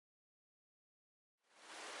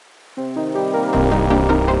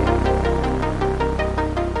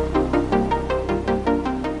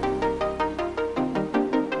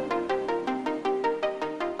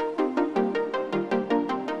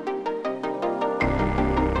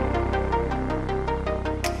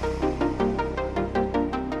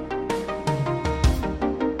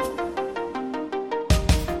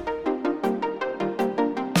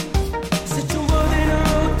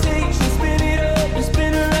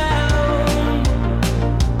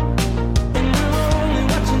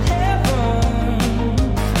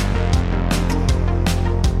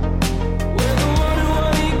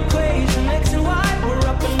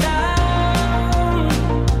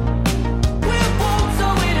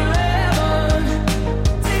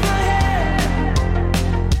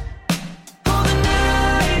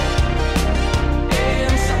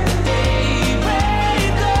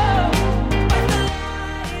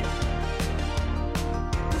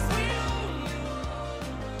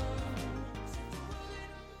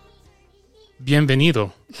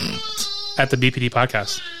Bienvenido at the BPD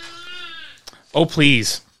podcast. Oh,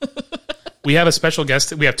 please. We have a special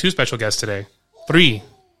guest. We have two special guests today. Three,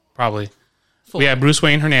 probably. Four. We have Bruce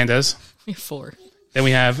Wayne Hernandez. Four. Then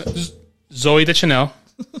we have Zoe Deschanel.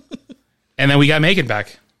 And then we got Megan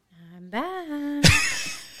back. I'm back.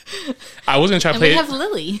 I was going to try to And play we it. have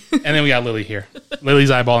Lily. And then we got Lily here. Lily's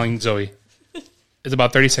eyeballing Zoe. It's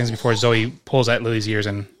about 30 seconds before Zoe pulls at Lily's ears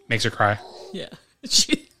and makes her cry. Yeah.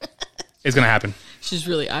 It's going to happen. She's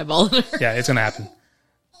really eyeballing her. Yeah, it's going to happen.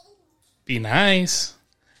 Be nice.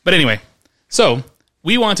 But anyway, so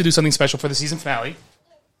we wanted to do something special for the season finale.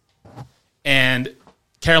 And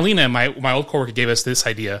Carolina, my old coworker, gave us this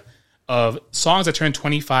idea of songs that turned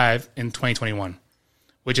 25 in 2021,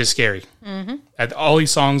 which is scary. Mm-hmm. All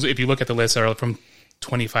these songs, if you look at the list, are from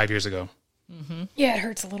 25 years ago. Mm-hmm. Yeah, it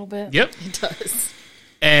hurts a little bit. Yep. It does.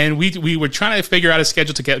 And we were trying to figure out a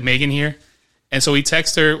schedule to get Megan here. And so we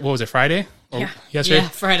text her, what was it, Friday? Or Yeah. yesterday? Yeah,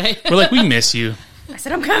 Friday. We're like, we miss you. I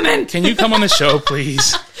said, I'm coming. Can you come on the show,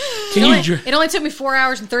 please? It only took me 4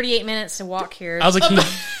 hours and 38 minutes to walk here. I was like,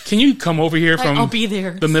 can you come over here from I'll be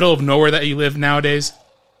there. the middle of nowhere that you live nowadays?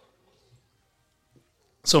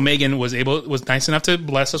 So Megan was nice enough to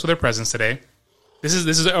bless us with her presence today. This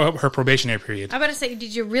is her probationary period. I'm about to say,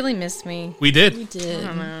 did you really miss me? We did. We did. I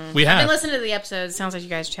don't know. We I've have. been listening to the episode. It sounds like you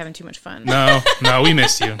guys are having too much fun. No, we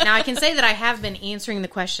missed you. Now, I can say that I have been answering the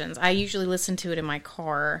questions. I usually listen to it in my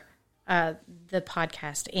car, the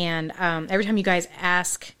podcast. And every time you guys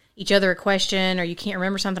ask each other a question or you can't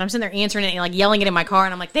remember something, I'm sitting there answering it and like yelling it in my car.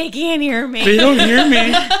 And I'm like, they can't hear me. They don't hear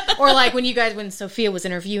me. Or like when Sophia was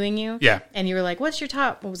interviewing you. Yeah. And you were like, what's your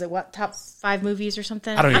top 5 movies or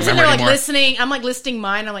something? I don't even I'm sitting there remember like anymore. listening. I'm like listing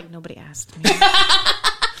mine. I'm like, nobody asked me.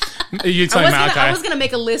 You tell Malachi. I was gonna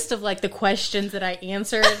make a list of like the questions that I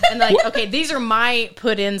answered, and like, okay, these are my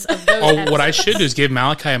put-ins of those. Oh, what I should do is give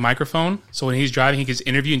Malachi a microphone, so when he's driving, he can just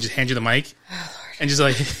interview and just hand you the mic, and just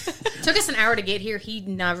like. It took us an hour to get here. He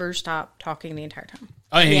never stopped talking the entire time.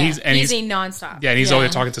 Oh, and Yeah. he's a nonstop. yeah, and he's Yeah.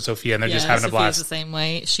 always talking to Sophia, and they're just having a Sophia's blast. the same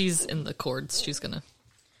way. She's in the chords. She's gonna.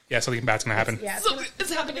 Yeah, something bad's gonna happen. Yeah,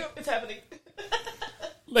 It's happening. It's happening.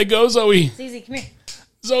 Let go, Zoe. it's easy. Come here.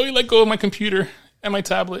 Zoe, let go of my computer and my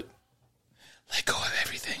tablet. Let go of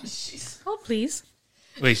everything. Oh, please.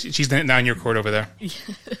 Wait, she's now in your court over there.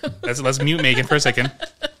 Let's mute Megan for a second.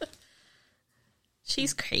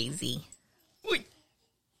 She's crazy. Wait.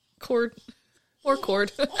 Chord. More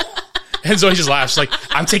chord. And Zoe just laughs like,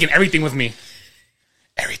 I'm taking everything with me.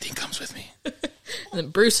 Everything comes with me. And then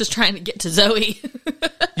Bruce is trying to get to Zoe.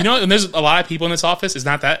 You know, and there's a lot of people in this office. It's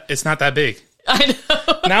not that big. I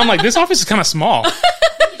know. Now I'm like, this office is kind of small.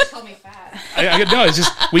 You just called me fat. No, it's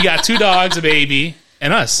just, we got 2 dogs, a baby,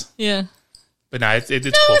 and us. Yeah. But no, it's No,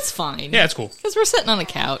 cool. it's fine. Yeah, it's cool. Because we're sitting on a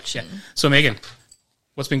couch. Yeah. So Megan,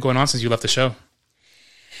 what's been going on since you left the show?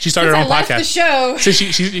 She started her I own left podcast. the show. So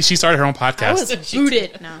she started her own podcast. I was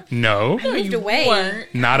booted. No, No, I moved away.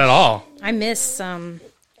 weren't. not at all. I miss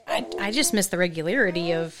I just miss the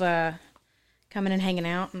regularity of coming and hanging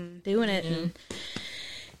out and doing it. And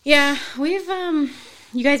yeah, we've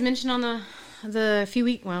you guys mentioned on the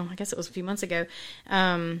I guess it was a few months ago.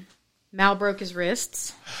 Mal broke his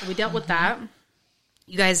wrists. So we dealt with that.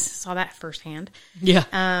 You guys saw that firsthand. Yeah.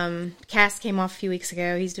 Cass came off a few weeks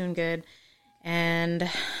ago. He's doing good. And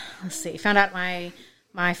let's see, found out my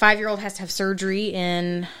 5-year-old has to have surgery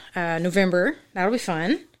in November. That'll be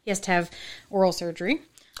fun. He has to have oral surgery.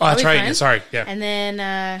 Oh, that's That'll be right. fun. Sorry. Yeah. And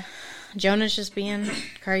then Jonah's just being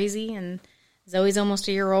crazy, and Zoe's almost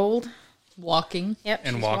a year old. Walking. Yep,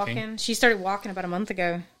 And she's walking. She started walking about a month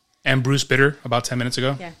ago. And Bruce bit her about 10 minutes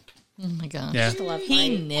ago. Yeah, Oh my gosh. Yeah. just a love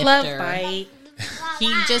He bite. nipped Love her. bite.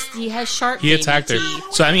 He has sharp. He baby attacked her.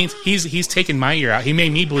 teeth. So I mean, he's taken my ear out. He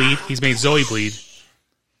made me bleed. He's made Zoe bleed.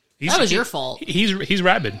 That was your fault. He's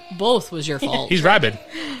rabid. Both was your fault. He's rabid.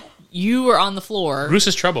 You were on the floor, Bruce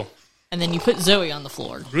is trouble. and then you put Zoe on the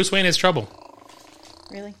floor. Bruce Wayne is trouble.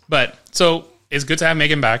 Really? But so it's good to have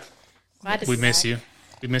Megan back. Glad to We see miss that. you.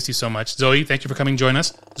 We missed you so much. Zoe, thank you for coming. Join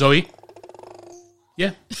us. Zoe.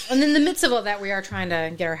 Yeah. And in the midst of all that, we are trying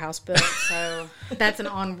to get our house built. So that's an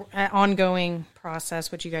ongoing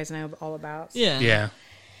process, which you guys know all about. Yeah. Yeah.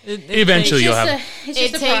 It Eventually you'll Just have. it's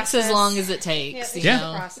It just a takes as process. long as it takes. Yep, you Yeah.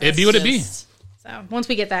 know? process. It'd be what it be. Just- So once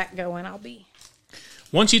we get that going, I'll be.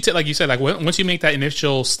 Once you like you said, like once you make that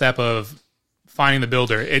initial step of finding the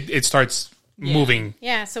builder, it starts moving.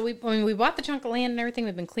 Yeah, so when we bought the chunk of land and everything,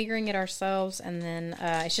 we've been clearing it ourselves, and then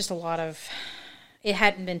it's just a lot of. It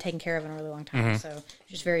hadn't been taken care of in a really long time, so it's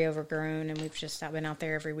just very overgrown, and we've just been out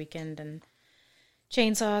there every weekend and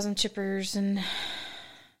chainsaws and chippers and.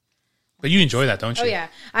 But you enjoy that, don't you? Oh yeah,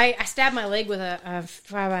 I stabbed my leg with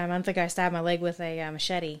about a month ago. I stabbed my leg with a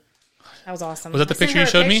machete. That was awesome. Was that the I sent picture her you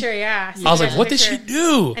a showed me? picture, yeah. I was like, what did she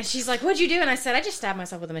do? And she's like, "What'd you do?" And I said, "I just stabbed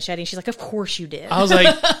myself with a machete." And she's like, "Of course you did." I was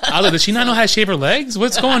like, does she not know how to shave her legs?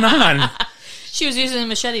 What's going on? She was using a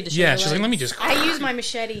machete to show Yeah, her she's like, legs. let me just. I use my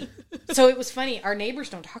machete. So it was funny. Our neighbors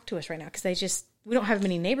don't talk to us right now because we don't have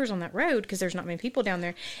many neighbors on that road because there's not many people down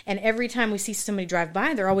there. And every time we see somebody drive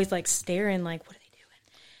by, they're always like staring, like, what are they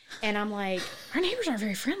doing? And I'm like, our neighbors aren't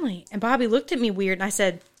very friendly. And Bobby looked at me weird, and I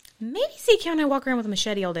said, maybe CK and I walk around with a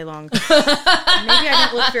machete all day long. Maybe I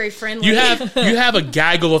don't look very friendly. You have a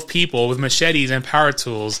gaggle of people with machetes and power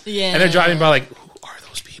tools, Yeah. and they're driving by like, who are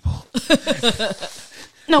those people?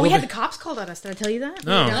 No, we had the cops called on us. Did I tell you that?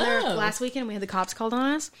 No. We were down there last weekend. We had the cops called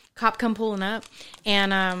on us. Cop come pulling up,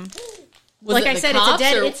 and Was like it I the said, cops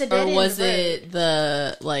it's a dead or end was road. it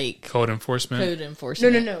the Code enforcement. code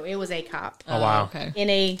enforcement? No. It was a cop Oh wow. Okay. in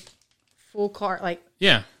a full car. Like,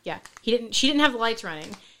 Yeah. yeah, she didn't have the lights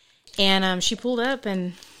running, and she pulled up,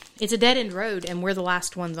 and it's a dead end road, and we're the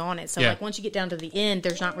last ones on it. So Yeah. like once you get down to the end,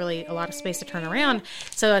 there's not really a lot of space to turn around.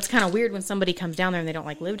 So it's kind of weird when somebody comes down there and they don't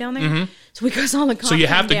like live down there. So we goes on the cop. So you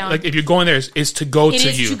have to down. like if you're going there, is to go It to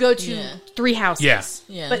is you. to go to Yeah. 3 houses. Yeah.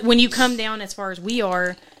 Yeah. But when you come down as far as we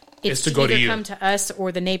are, it's to to go to either you. come to us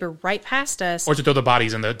or the neighbor right past us. or to throw the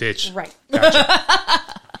bodies in the ditch. Right.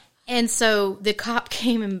 Gotcha. And so the cop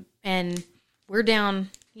came and we're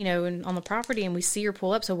down, on the property, and we see her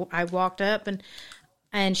pull up. So I walked up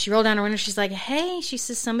and she rolled down her window. She's like, "Hey," she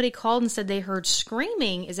says, "somebody called and said they heard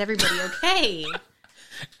screaming. Is everybody okay?"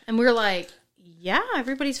 And we were like, "Yeah,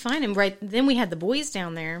 everybody's fine." And right then we had the boys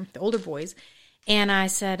down there, the older boys, and I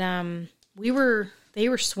said, they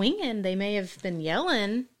were swinging. They may have been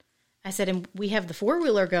yelling. I said, and we have the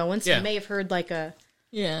 4-wheeler going, so Yeah. you may have heard like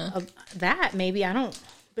Yeah. that. Maybe I don't.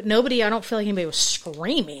 But nobody. I don't feel like anybody was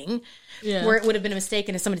screaming. Yeah. Where it would have been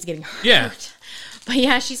mistaken as somebody's getting hurt. Yeah. But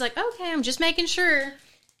yeah, she's like, "Okay, I'm just making sure."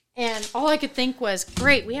 And all I could think was,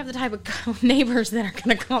 great, we have the type of neighbors that are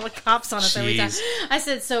going to call the cops on us every time. Jeez. I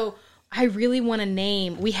said, so I really want to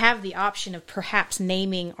name, we have the option of perhaps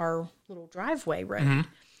naming our little driveway road.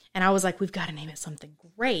 And I was like, we've got to name it something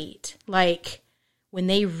great. Like when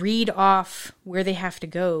they read off where they have to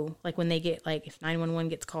go, like when they get, like if 911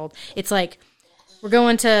 gets called, it's like, we're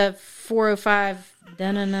going to 405,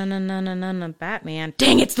 Batman.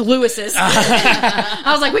 Dang, it's the Lewises. I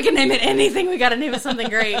was like, we can name it anything. We got to name it something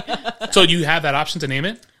great. So you have that option to name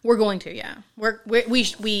it? We're going to, yeah. We're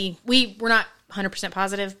not 100%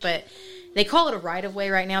 positive, but they call it a right of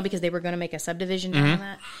way right now because they were going to make a subdivision down on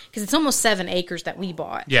that because it's almost 7 acres that we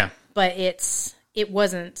bought. Yeah. But it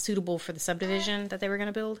wasn't suitable for the subdivision that they were going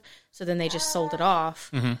to build, so then they just sold it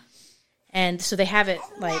off. And so they have it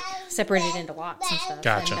like separated into lots and stuff.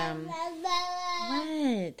 Gotcha. And,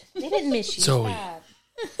 what? They didn't miss you. Zoe. Stop.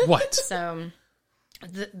 What? So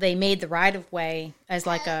they made the right of way as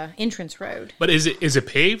like a entrance road. But is it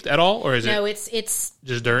paved at all, or is No, it it's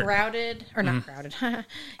just dirt? grouted or not grouted.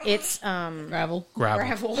 It's Gravel. Gravel.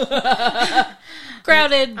 gravel.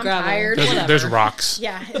 Crowded. I'm gravel. tired. There's rocks.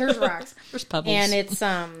 Yeah, there's rocks. There's pebbles. And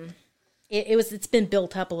it's been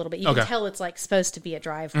built up a little bit. You Okay. can tell it's like supposed to be a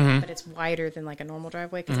driveway, but it's wider than like a normal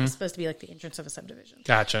driveway because it's supposed to be like the entrance of a subdivision.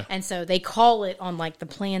 Gotcha. And so they call it on like the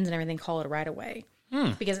plans and everything, call it a right of way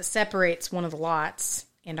because it separates one of the lots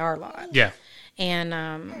and our lot. Yeah.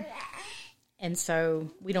 And so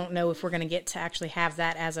we don't know if we're going to get to actually have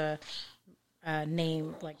that as a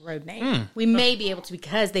name, like road name. We may be able to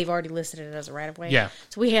because they've already listed it as a right of way. Yeah.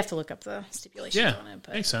 So we have to look up the stipulations Yeah. on it.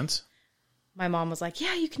 But Makes sense. my mom was like,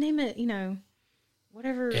 "Yeah, you can name it,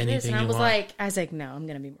 whatever it is." Anything And I you was want. like, no, I'm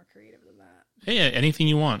going to be more creative than that. Hey, anything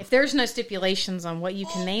you want. If there's no stipulations on what you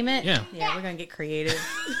can name it, Yeah. we're gonna get creative.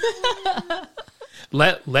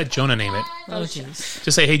 Let Jonah name it. Oh, jeez.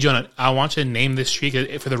 Just say, hey, Jonah, I want you to name this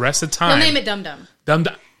street for the rest of the He'll time. name it Dum Dum.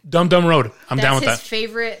 Dum Dum Road. I'm down with That's that. his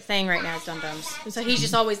favorite thing right now is Dum Dums. So he's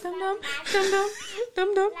just always Dum Dum, Dum Dum,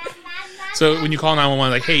 Dum Dum. So when you call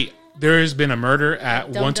 911, like, hey, there's been a murder at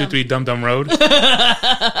Dum 123 Dum Dum Road.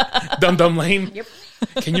 Dum Dum Lane. Yep.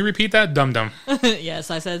 Can you repeat that? Dum Dum. Yes,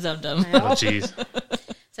 I said Dum Dum. Oh, jeez.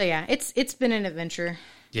 So yeah, it's been an adventure.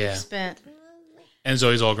 Yeah. Spent. And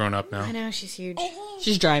Zoe's all grown up now. I know she's huge.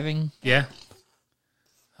 She's driving. Yeah.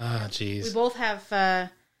 Ah, We jeez. both have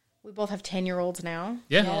 10-year-olds now.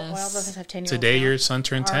 Yeah. Yeah. All of us have 10-year-olds. Today now. your son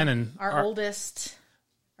turned 10 and our oldest.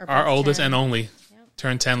 are our both oldest 10. and only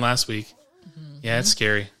turned 10 last week. Yeah, it's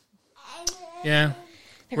scary. Yeah.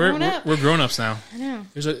 They're We're growing up. we're grown-ups now. I know.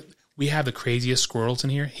 We have the craziest squirrels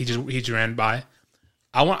in here. He just ran by.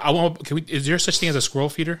 I want is there such thing as a squirrel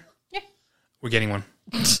feeder? Yeah, We're getting one.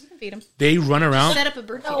 feed them. They run around. Set up a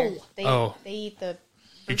bird feeder. They eat the.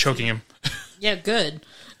 You're choking him. Yeah, good.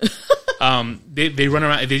 They run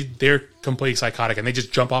around. They're completely psychotic, and they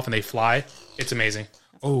just jump off and they fly. It's amazing.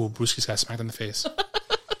 Oh, Brewski's got smacked in the face.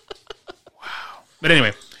 Wow. But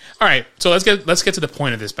anyway, all right. So let's get to the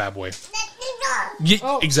point of this bad boy.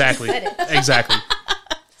 Yeah, exactly. Exactly.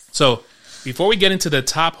 So before we get into the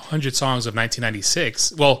top 100 songs of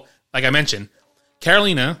 1996, well, like I mentioned,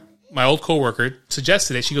 Carolina, my old coworker,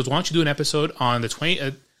 suggested it. She goes, "Why don't you do an episode on the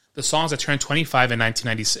songs that turned 25 in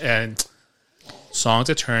 1990 and songs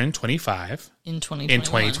that turned 25 In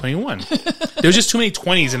 2021. There's just too many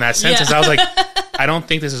 20s in that sentence. Yeah. I was like, I don't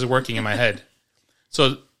think this is working in my head.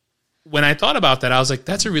 So when I thought about that, I was like,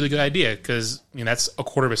 that's a really good idea because that's a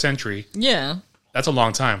quarter of a century. Yeah. That's a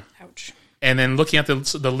long time. Ouch. And then looking at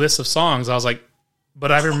the list of songs, I was like,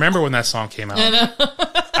 but I remember when that song came out.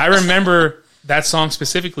 I remember that song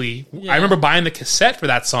specifically. Yeah. I remember buying the cassette for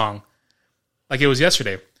that song like it was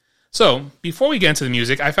yesterday. So before we get into the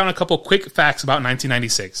music, I found a couple quick facts about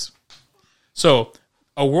 1996. So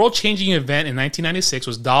a world-changing event in 1996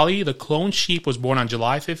 was Dolly the clone sheep was born on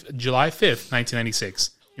July 5th,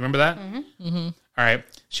 1996. You remember that? Mm-hmm. Mm-hmm. All right.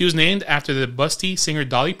 She was named after the busty singer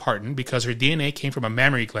Dolly Parton because her DNA came from a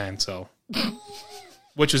mammary gland cell,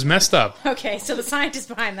 which was messed up. Okay, so the scientist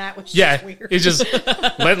behind that was just Yeah, weird. it's just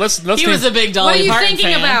let's. He was a big Dolly What are you Parton thinking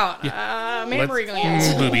fan. about? Mammary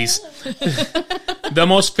glands. boobies. The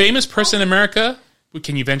most famous person in America.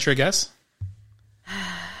 Can you venture a guess?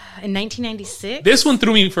 In 1996? This one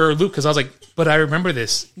threw me for a loop because I was like, but I remember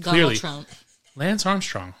this clearly. Donald Trump. Lance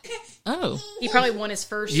Armstrong. Oh. He probably won his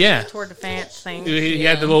first Yeah. Tour de France thing. He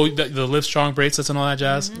had the Live Strong bracelets and all that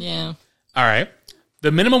jazz. Yeah. All right.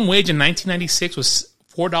 The minimum wage in 1996 was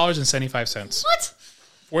 $4.75. What?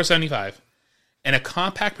 $4.75. And a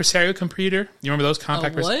compact Presario computer. You remember those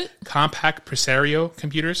compact what? compact Presario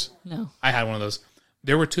computers? No. I had one of those.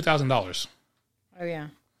 They were $2,000. Oh, yeah.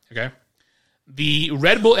 Okay. The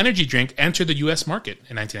Red Bull energy drink entered the U.S. market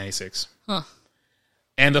in 1996. Huh.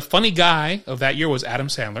 And the funny guy of that year was Adam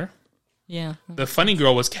Sandler. Yeah. The funny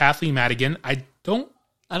girl was Kathleen Madigan. I'm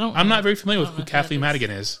not very familiar with who Kathleen Madigan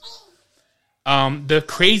is. The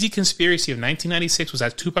crazy conspiracy of 1996 was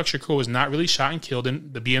that Tupac Shakur was not really shot and killed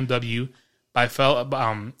in the BMW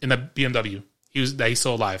in the BMW. He's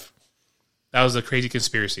still alive. That was the crazy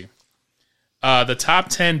conspiracy. The top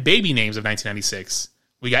 10 baby names of 1996.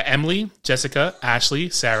 We got Emily, Jessica, Ashley,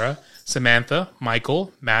 Sarah, Samantha,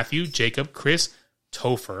 Michael, Matthew, Jacob, Chris,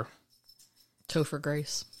 Topher. Topher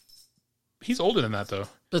Grace. He's older than that though.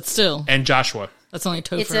 But still, And Joshua. that's only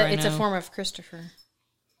Topher It's I a know. form of Christopher.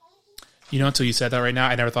 You know, until you said that right now,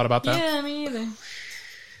 I never thought about that. Yeah, me either.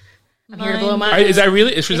 I'm here to blow my Is that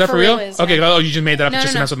really? Is that for real? is, Okay. yeah. Oh, you just made that up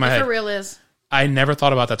just to mess with my it head. for real is. I never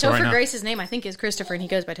thought about that till Topher right now. Grace's name, I think, is Christopher, and he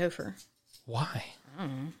goes by Topher. Why?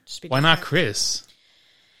 Just Why not Chris?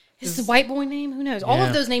 Is this a white boy name? Who knows? All Yeah.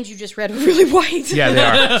 of those names you just read are really white. Yeah, they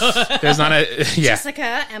are. There's not a yeah.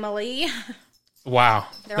 Jessica, Emily. Wow.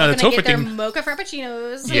 They're No, all the going to Topher get their thing. mocha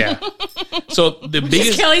frappuccinos. Yeah. So the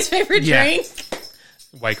biggest Kelly's favorite Yeah. drink.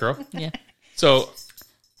 white girl. Yeah. So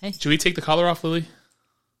Hey. should we take the collar off, Lily,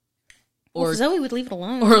 Or Zoe would leave it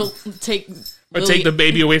alone. or take or take the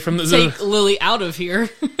baby away from the? take Lily out of here.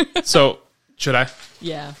 So should I?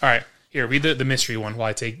 Yeah. All right. Here, read the mystery one while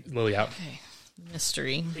I take Lily out.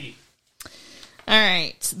 Mystery. All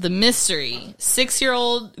right. The mystery.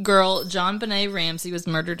 6-year-old girl, John Benet Ramsey, was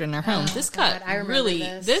murdered in her home. This got God, I remember really,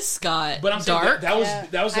 this. this got But I'm saying dark. that was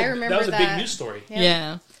Yeah. a I remember big that. news story.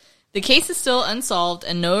 Yeah. The case is still unsolved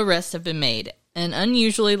and no arrests have been made. an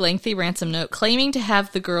unusually lengthy ransom note claiming to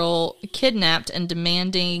have the girl kidnapped and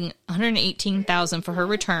demanding $118,000 for her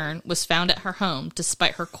return was found at her home,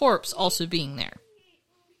 despite her corpse also being there.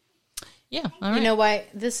 Yeah, all right. You know why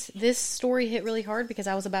this story hit really hard? Because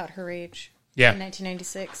I was about her age. Yeah. In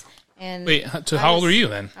 1996. And Wait, so how old were you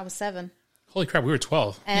then? I was 7. Holy crap, we were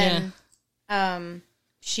 12. And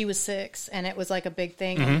she was 6, and it was like a big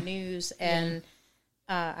thing on the news. And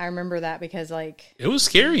I remember that because like It was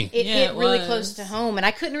scary. it hit it really was. close to home, and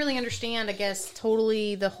I couldn't really understand, I guess,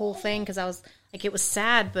 totally the whole thing because I was like, it was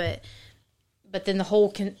sad, but then the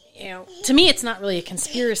whole to me, it's not really a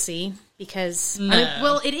conspiracy because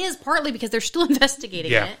well, it is partly because they're still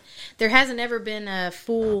investigating Yeah. it. There hasn't ever been a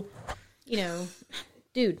full,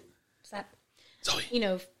 dude, is that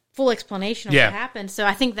Zoe. full explanation of Yeah. what happened. So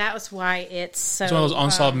I think that was why it's so. It's one of those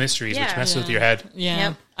unsolved mysteries which messes with your head. Yeah.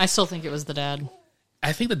 Yep. I still think it was the dad.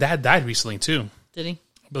 I think the dad died recently too. Did he?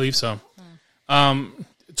 I believe so.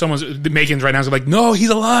 The Megan's right now is like, no, he's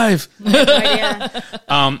alive. No idea.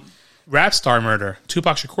 Rap star murder.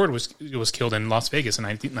 Tupac Shakur was killed in Las Vegas in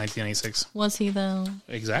 1996. Was he though?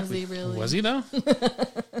 Exactly. Was he really? Was he though?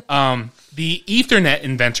 The Ethernet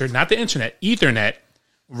inventor, not the internet, Ethernet,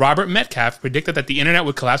 Robert Metcalf predicted that the internet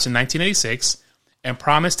would collapse in 1996 and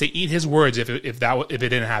promised to eat his words if it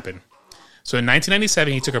didn't happen. So in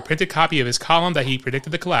 1997, he took a printed copy of his column that he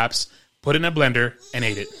predicted the collapse, put it in a blender, and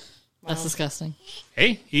ate it. That's disgusting.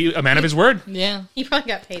 Hey, a man of his word. Yeah. He probably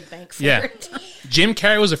got paid bank for Yeah. it. Jim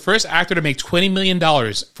Carrey was the first actor to make $20 million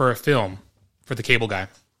for a film for the cable guy.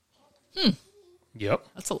 Yep.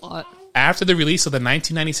 That's a lot. After the release of the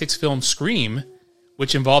 1996 film Scream,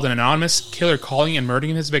 which involved an anonymous killer calling and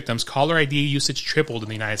murdering his victims, caller ID usage tripled in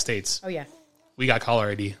the United States. Oh yeah. We got caller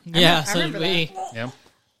ID. Yeah, I so did remember we. Yep.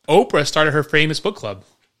 Oprah started her famous book club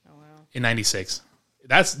Oh wow. in 96.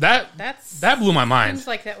 That blew my mind. Seems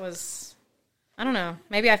like that was. I don't know.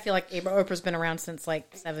 Maybe I feel like Oprah's been around since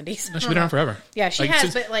like 70s. No, she's been around forever. Yeah, she Like, has,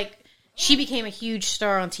 since- but like she became a huge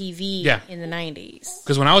star on TV Yeah. in the 90s.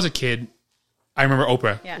 Because when I was a kid, I remember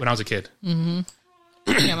Oprah Yeah. when I was a kid.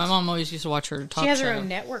 Yeah, my mom always used to watch her talk She has show. her own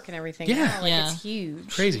network and everything. Yeah. now. Like, Yeah. it's huge.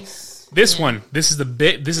 Crazy. This is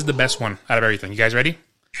the best one out of everything. You guys ready?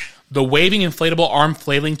 The waving inflatable arm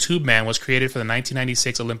flailing tube man was created for the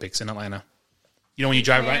 1996 Olympics in Atlanta. You know when you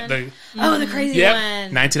drive right the Oh, the crazy Yep,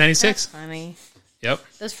 one. 1996. That's funny. Yep.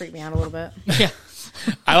 Those freak me out a little bit. Yeah.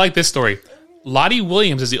 I like this story. Lottie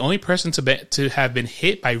Williams is the only person to have been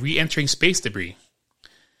hit by re-entering space debris.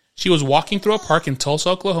 She was walking through a park in Tulsa,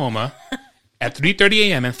 Oklahoma at 3:30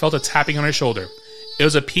 a.m. and felt a tapping on her shoulder. It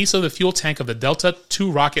was a piece of the fuel tank of the Delta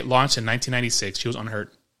II rocket launched in 1996. She was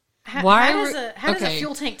unhurt. Why How were- does a okay.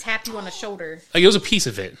 fuel tank tap you on the shoulder? Like, it was a piece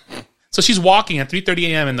of it. So she's walking at 3:30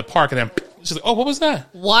 a.m. in the park, and then she's like, "Oh, what was that?"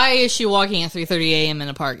 Why is she walking at 3:30 a.m. in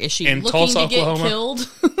a park? Is she In looking Tulsa, to get Oklahoma. killed?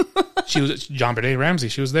 She was John Benet Ramsey.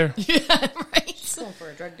 She was there. Right. Going for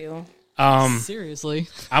a drug deal. Seriously.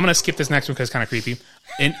 I'm gonna skip this next one because it's kind of creepy.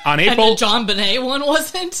 On And April, the John Bonet one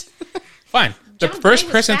wasn't? fine. The John first Bonet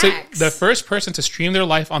was person facts. to stream their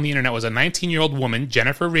life on the internet was a 19-year-old woman,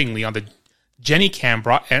 Jennifer Ringley, on the Jenny Cam.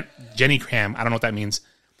 I don't know what that means.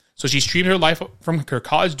 So she streamed her life from her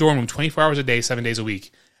college dorm room 24 hours a day, 7 days a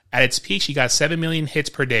week. At its peak, she got 7 million hits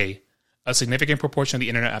per day, a significant proportion of the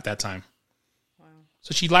internet at that time. Wow.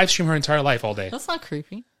 So she live streamed her entire life all day. That's not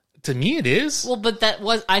creepy. To me, it is. Well, but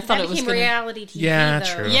I thought That it was became gonna, reality TV. Yeah, though.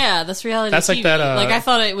 true. Yeah, that's reality. That's like TV. that, Like I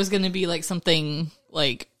thought it was going to be like something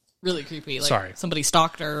like really creepy. Like Sorry. somebody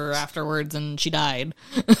stalked her afterwards and she died.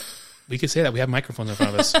 We could say that. We have microphones in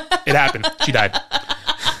front of us. It happened. She died.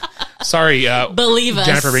 Sorry, Believe us,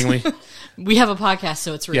 Jennifer Ringley. We have a podcast,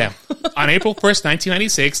 so it's real. Yeah. On April 1st,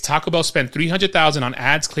 1996, Taco Bell spent $300,000 on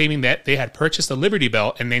ads claiming that they had purchased a Liberty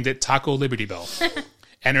Bell and named it Taco Liberty Bell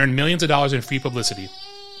and earned millions of dollars in free publicity.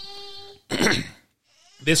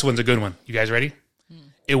 This one's a good one. You guys ready?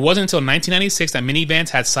 It wasn't until 1996 that minivans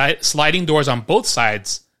had sliding doors on both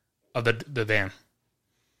sides of the van.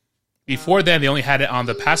 Before then, they only had it on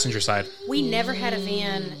the passenger side. We never had a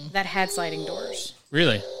van that had sliding doors.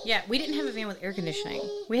 Really? Yeah, we didn't have a van with air conditioning.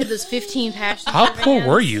 We had those 15 passenger How poor vans.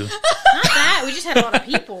 were you? Not that. We just had a lot of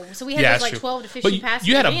people. So we had Yeah, those that's like true. 12 to 15 But passenger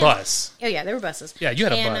you had a vans. bus. Oh, yeah, there were buses. Yeah, you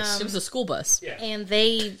had a And, bus. It was a school bus. Yeah. And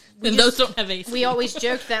we And those don't have AC. we always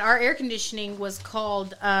joked that our air conditioning was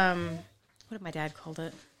called, what did my dad called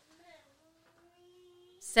it?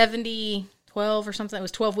 70-12 or something. It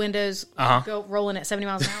was 12 windows go rolling at 70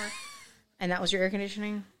 miles an hour. And that was your air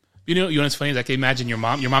conditioning? You know what's funny is I can imagine your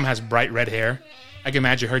mom. Your mom has bright red hair. I can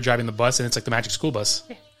imagine her driving the bus, and it's like the Magic School Bus.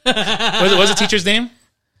 What's the teacher's name?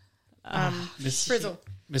 Frizzle.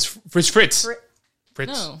 Miss Fritz. Fritz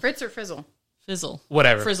Fritz. No. Fritz or Frizzle? Fizzle.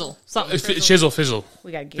 Whatever. Frizzle. Something. Shizzle, fizzle.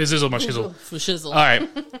 We gotta get Fizzle, my shizzle. Shizzle. All right.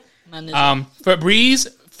 My nizzle. Febreze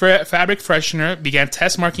fabric freshener began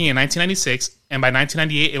test marketing in 1996, and by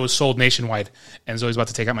 1998, it was sold nationwide. And Zoe's about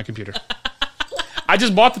to take out my computer. I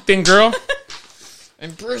just bought the thing, girl.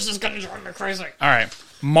 And Bruce is going to drive me crazy. All right.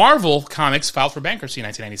 Marvel Comics filed for bankruptcy in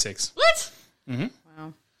 1996. What?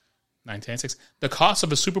 Wow. 1996. The cost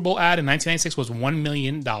of a Super Bowl ad in 1996 was $1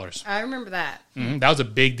 million. I remember that. That was a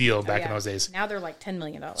big deal back in Yeah. those days. Now they're like $10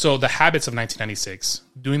 million. So the habits of 1996: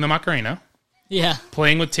 doing the Macarena, Yeah.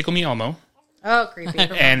 playing with Tickle Me Elmo, Oh, creepy.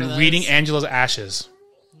 and those. reading Angela's Ashes.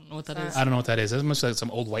 I don't know what that is. I don't know what that is. That must be like some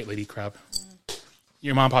old white lady crap.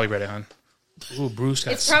 Your mom probably read it, hon. Ooh, Bruce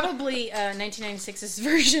got It's probably 1996's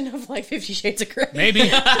version of like 50 Shades of Grey. maybe, or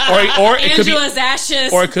it could be, Angela's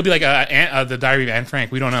Ashes. or it could be like the Diary of Anne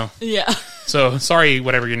Frank. We don't know. Yeah. So sorry,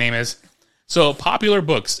 whatever your name is. So popular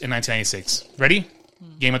books in 1996. Ready?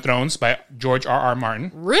 Game of Thrones by George R.R.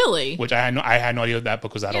 Martin, Really? which I had no idea that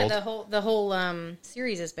book was that yeah, old. the whole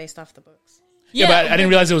series is based off the books. Yeah, but I didn't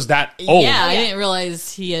realize it was that old. Yeah, I Yeah. didn't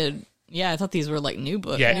realize he had. Yeah, I thought these were like new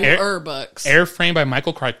books. Yeah, Newer books. Airframe by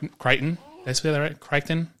Michael Crichton. Did I say that right?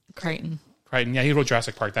 Crichton? Crichton. Crichton. Yeah, he wrote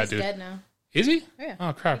Jurassic Park. That He's dude. dead now. Is he? Yeah.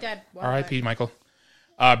 Oh crap. He died a while R.I.P. Michael.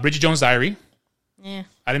 Bridget Jones' Diary. Yeah.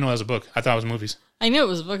 I didn't know that was a book. I thought it was movies. I knew it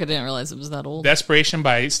was a book. I didn't realize it was that old. Desperation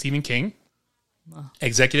by Stephen King.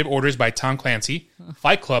 Executive Orders by Tom Clancy.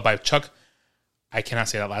 Fight Club by Chuck. I cannot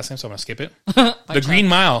say that last name, so I'm going to skip it. The Green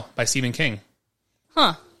Mile by Stephen King.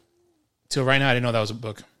 Huh. Till right now, I didn't know that was a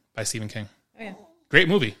book by Stephen King. Oh, yeah. Great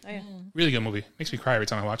movie. Oh, yeah. Really good movie. Makes me cry every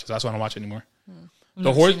time I watch it. So I just want to watch it anymore. I've The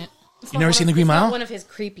never horse. seen it. You never seen The Green It's not Mile? one of his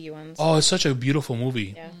creepy ones. Oh, it's such a beautiful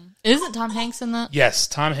movie. Yeah. Isn't Tom Hanks in that? Yes,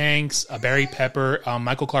 Tom Hanks, Barry Pepper,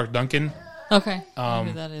 Michael Clark Duncan. Okay. I know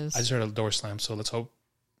who that is. I just heard a door slam, so let's hope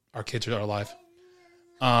our kids are alive.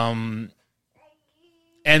 And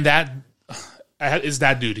that is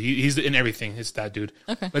that dude. He's in everything. It's that dude.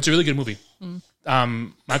 Okay. But it's a really good movie.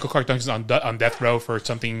 Michael Clark Duncan's on death row for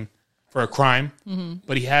a crime,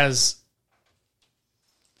 but he has.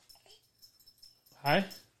 Hi.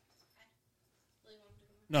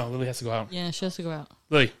 No, Lily has to go out. Yeah, she has to go out.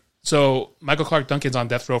 Lily. So Michael Clark Duncan's on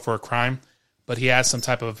death row for a crime, but he has some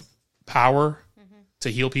type of power to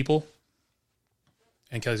heal people.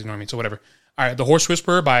 And Kelly's ignoring me, so whatever. All right, The Horse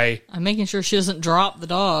Whisperer by I'm making sure she doesn't drop the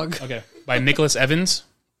dog. by Nicholas Evans.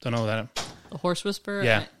 Don't know that. The Horse Whisperer?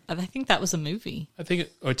 Yeah. I think that was a movie. I think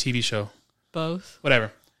or a TV show. Both.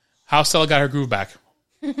 Whatever. How Stella Got Her Groove Back.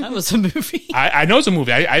 That was a movie. I know it's a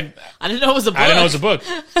movie. I didn't know it was a book. didn't know it was a book.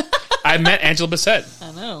 I met Angela Bassett.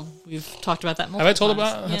 I know. We've talked about that multiple Have I told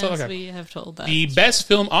times. about? Yes, okay. we have told that. The best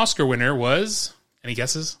film Oscar winner was any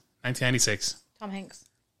guesses? 1996. Tom Hanks.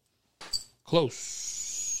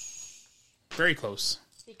 Close. Very close.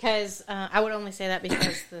 Because I would only say that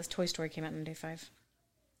because the Toy Story came out in '95.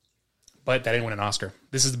 But that didn't win an Oscar.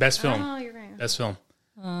 This is the best film. Oh, you're right. Best film.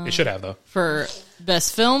 It should have though. For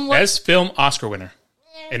best film, what? Best film Oscar winner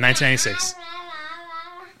in 1996.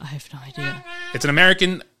 I have no idea. It's an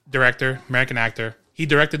American director, American actor. He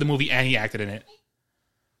directed the movie and he acted in it.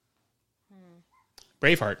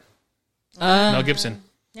 Braveheart. Mel Gibson.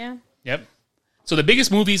 Yeah. Yep. So the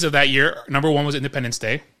biggest movies of that year, number one was Independence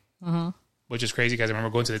Day, which is crazy because I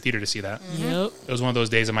remember going to the theater to see that. Yep. It was one of those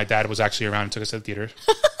days that my dad was actually around and took us to the theater.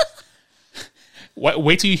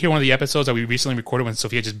 Wait till you hear one of the episodes that we recently recorded when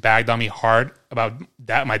Sophia just bagged on me hard about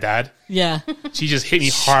my dad. Yeah. She just hit me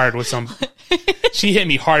hard with some. She hit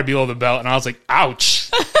me hard below the belt, and I was like, "Ouch!"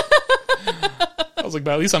 I was like,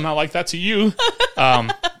 "But at least I'm not like that to you."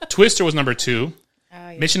 Twister was number 2.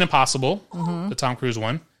 Yeah. Mission Impossible, the Tom Cruise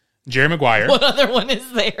one. Jerry Maguire What other one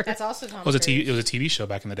is there? That's also Tom was a Cruise. It was a TV show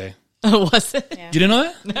back in the day. Oh, was it? Yeah. You didn't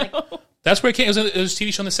know that? No. That's where it came. It was a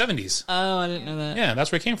TV show in the 70s. Oh, I didn't know that. Yeah,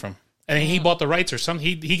 that's where it came from. And he bought the rights or something.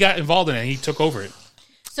 He got involved in it. And he took over it.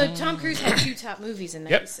 So Tom Cruise had 2 top movies in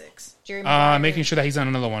 '96. Jerry Maguire. Making sure that he's on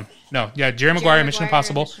another one. No, yeah, Jerry Maguire, Mission Maguire,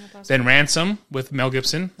 Impossible. Mission Impossible. Then Ransom with Mel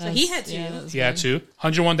Gibson. So he had 2. Yeah, that was He had good. 2.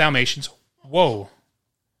 101 Dalmatians. Whoa.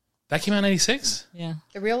 That came out in 96? Yeah.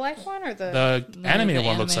 The real life one or the? The animated the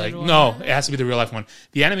one looks like. animated one. No, it has to be the real life one.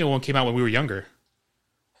 The animated one came out when we were younger.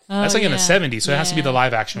 That's like in the 70s, so it has to be the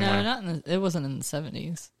live action no, one. not in the, it wasn't in the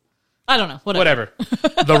 70s. I don't know. Whatever.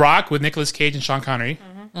 The Rock with Nicolas Cage and Sean Connery.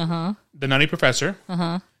 Uh-huh. The Nutty Professor.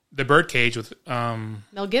 The Birdcage with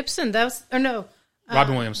Mel Gibson. That was no.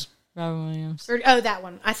 Robin Williams. Robin Williams. Or, oh, that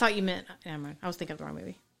one. I thought you meant. Never mind. I was thinking of the wrong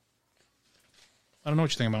movie. I don't know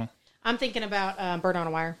what you're thinking about. I'm thinking about Bird on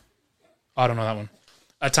a Wire. Oh, I don't know that one.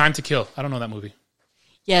 A Time to Kill. I don't know that movie.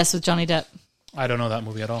 Yes, with Johnny Depp. I don't know that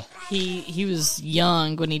movie at all. He was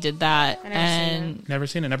young when he did that, and Never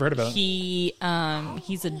seen it. Never heard about it.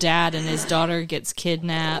 he's a dad, and his daughter gets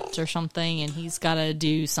kidnapped or something, and he's got to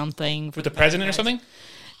do something With the president or something?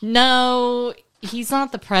 No, he's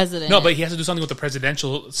not the president. No, but he has to do something with the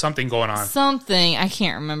presidential something going on. something I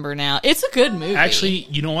can't remember now. It's a good movie. Actually,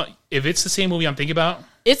 you know what? If it's the same movie I'm thinking about,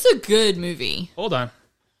 it's a good movie. hold on.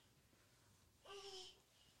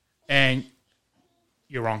 And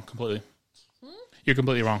you're wrong completely. You're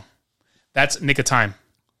completely wrong. That's Nick of Time.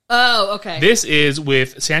 Oh, okay. This is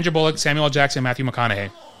with Sandra Bullock, Samuel L. Jackson, Matthew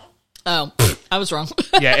McConaughey. Oh, I was wrong.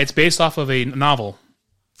 Yeah, it's based off of a novel.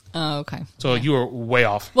 Oh, okay. So you were way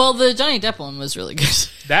off. Well, the Johnny Depp one was really good.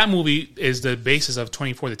 That movie is the basis of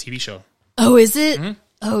 24, the TV show. Oh, is it? Mm-hmm.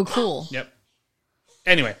 Oh, cool. Yep.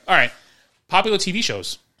 Anyway, all right. Popular TV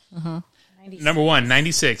shows. Number 1,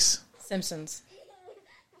 96. Simpsons.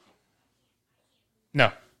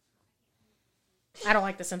 No. I don't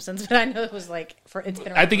like The Simpsons, but I know it was like it's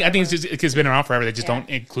been. I think it's been around forever. They just don't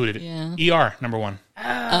include it. Yeah. ER, number 1.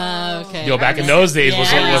 Okay. Yo, back in those days,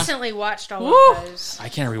 I recently watched all of those. I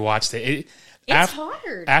can't rewatch it. It's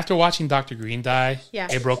hard. After watching Dr. Green die,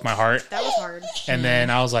 it broke my heart. That was hard. And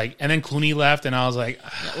then I was like, and then Clooney left, and I was like,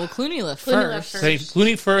 Well, Clooney left left first. first. so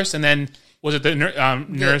Clooney first, and then was it the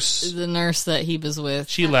nurse? The nurse that he was with.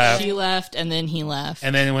 She left. She left, and then he left.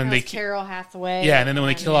 And then when That they was Carol Hathaway. and then when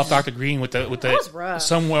they kill off Dr. Green with was the rough.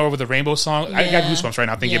 somewhere over the rainbow song, I got goosebumps right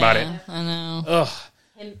now thinking about it. I know. Ugh.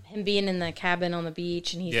 Him being in the cabin on the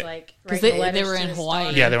beach, and he's like, Because writing they letters were to in his Hawaii.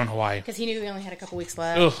 daughter. Yeah, they were in Hawaii. Because he knew he only had a couple weeks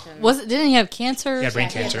left. Ugh. Didn't he have cancer? Yeah, brain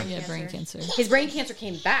Yeah, cancer. Yeah, brain cancer. His brain cancer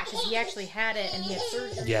came back because he actually had it, and he had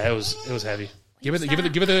surgery. Yeah, it was heavy. Give it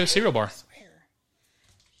the cereal bar.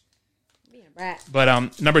 Being a rat.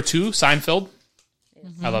 But number 2, Seinfeld.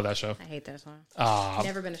 I love that show. I hate that song. Uh,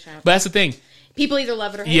 Never been a fan. but that's the thing. People either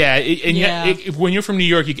love it or hate Yeah, it. and when you're from New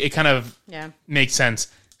York, it kind of Yeah, makes sense.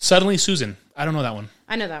 Suddenly Susan. I don't know that one.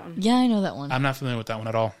 I know that one. Yeah, I know that one. I'm not familiar with that one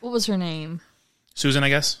at all. What was her name? Susan, I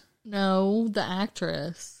guess. No, the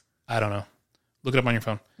actress. I don't know. Look it up on your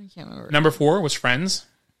phone. I can't remember. Number 4 was Friends.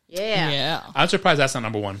 Yeah. I'm surprised that's not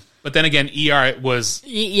number 1. But then again, ER was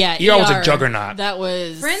Yeah, ER was a juggernaut. That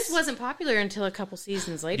was Friends wasn't popular until a couple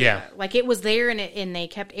seasons later. Yeah. though. Like it was there, and they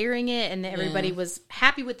kept airing it, and everybody was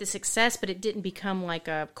happy with the success, but it didn't become like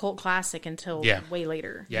a cult classic until way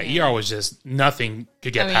later. Yeah, ER was just nothing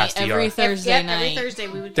could get past every ER. Thursday night. Every Thursday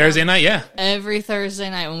we would Thursday night, yeah. Every Thursday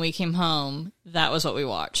night when we came home, that was what we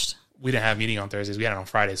watched. We didn't have meeting on Thursdays. We had it on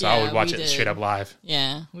Friday, so Yeah, I would watch we it did. straight up live.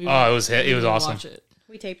 Yeah. We Oh, it was awesome. Watch it.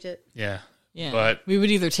 we taped it. Yeah. Yeah. But we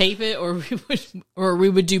would either tape it or we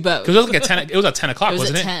would do both. because it was like at 10 o'clock, It was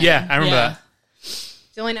wasn't at it? 10. Yeah, I remember Yeah. that. It's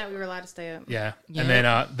the only night we were allowed to stay up. Yeah. Yeah. And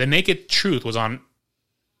then The Naked Truth was on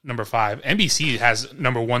number 5. NBC has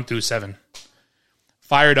number 1 through 7.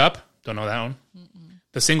 Fired Up, don't know that one.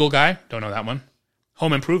 The Single Guy, don't know that one.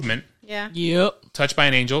 Home Improvement, Yeah, Yep. Touched by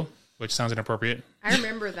an Angel, which sounds inappropriate. I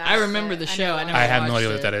remember that. I remember the but show. I never never I have no watched idea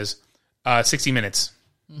what it. that is. 60 Minutes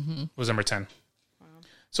was number 10.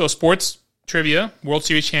 So sports trivia, World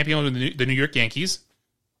Series champions were the New York Yankees.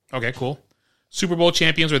 Okay, cool. Super Bowl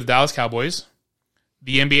champions were the Dallas Cowboys.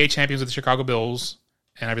 The NBA champions were the Chicago Bulls.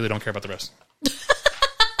 And I really don't care about the rest.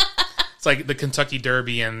 It's like the Kentucky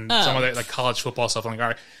Derby and some other like college football stuff. I'm like, all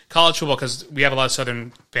right, college football, because we have a lot of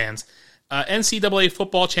Southern fans. NCAA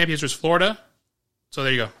football champions was Florida. So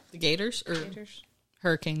there you go. The Gators or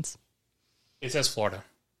Hurricanes? It says Florida.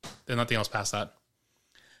 There's nothing else past that.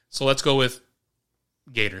 So let's go with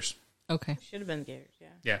Gators. Okay. Should have been Gators. Yeah.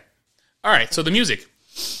 Yeah. All right. So the music.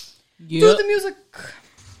 Yep. music.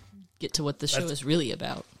 Get to what the show is really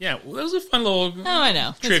about. Yeah. Well, that was a fun little Oh, I know.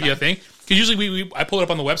 It's trivia fine. thing. Because usually I pull it up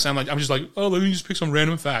on the website. I'm just like, oh, let me just pick some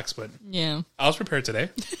random facts. But Yeah. I was prepared today.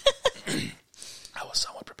 I was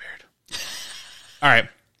somewhat prepared. All right.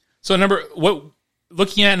 So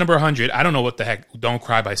looking at number 100, I don't know what the heck "Don't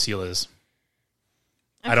Cry" by Seal is.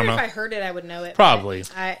 I'm I don't sure know. If I heard it, I would know it. Probably.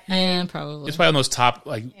 Yeah, probably. It's probably on those top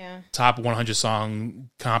Yeah. top 100 song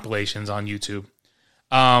compilations on YouTube.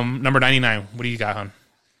 Number 99. What do you got, hon?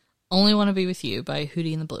 Only Want to Be With You by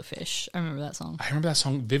Hootie and the Blowfish. I remember that song. I remember that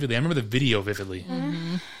song vividly. I remember the video vividly.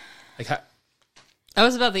 Mm-hmm. Like, That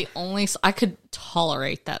was about the only... I could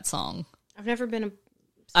tolerate that song. I've never been a.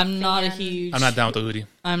 I'm not a fan. huge... I'm not down with the Hootie.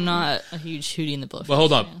 I'm not a huge Hootie and the Blowfish. Well,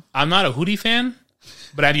 hold up. fan. I'm not a Hootie fan,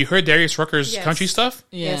 but have you heard Darius Rucker's Yes. country stuff?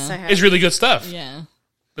 Yeah. Yes, I have. It's really good stuff. Yeah.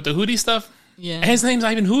 But the Hootie stuff, Yeah. his name's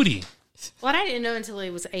not even Hootie. Well, I didn't know until he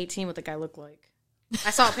was 18 what the guy looked like.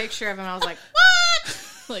 I saw a picture of him. I was like,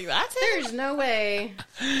 Like, that's it? "There's no way."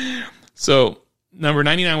 So number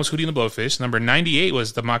 99 was Hootie and the Blowfish. Number 98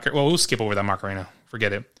 was the Macarena. Well, we'll skip over that Macarena.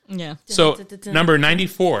 Forget it. Yeah. So number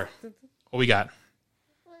 94. What we got?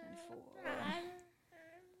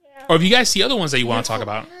 Or if you guys see other ones that you want to talk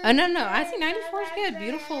about. Oh, no. I think 94 is good.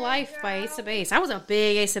 Beautiful Life by Ace of Base. I was a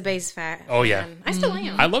big Ace of Base fan. Oh, yeah. I still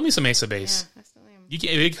am. I love me some Ace of Base. I still am.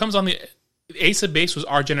 It comes on the Ace of Base was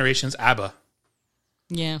our generation's ABBA.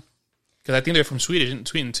 Yeah. Because I think they're from Sweden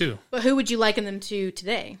too. But who would you liken them to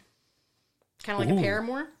today? Kind of like a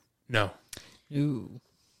Paramore? No. Ooh.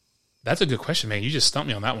 That's a good question, man. You just stumped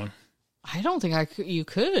me on that one. I don't think you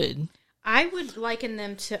could. I would liken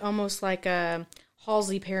them to almost like a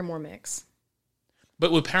Halsey Paramore mix.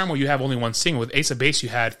 But with Paramore, you have only one singer. With Ace of Base, you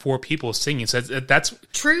had 4 people singing. So that's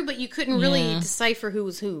True, but you couldn't really decipher who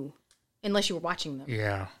was who unless you were watching them.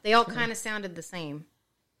 yeah. They all kind of sounded the same.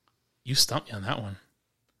 You stumped me on that one.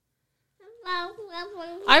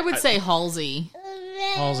 I would say Halsey.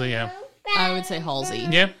 Halsey, yeah. I would say Halsey.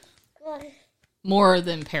 Yeah. More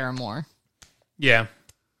than Paramore. Yeah.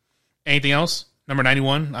 Anything else? Number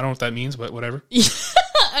 91? I don't know what that means, but whatever.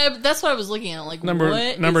 That's what I was looking at. Like, Number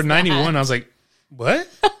what 91, is I was like, what?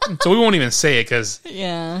 So we won't even say it because that?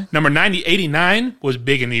 Yeah. number 89 was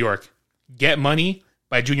big in New York. Get Money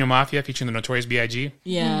by Junior Mafia featuring the Notorious B.I.G.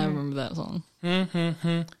 Yeah, I remember that song.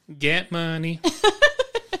 Get money.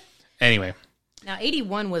 Anyway. Now,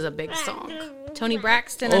 81 was a big song. Tony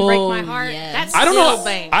Braxton and Break My Heart. yes. That's I don't still know.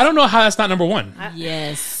 bang. I don't know how that's not number 1.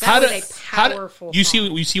 Yes. That was a powerful you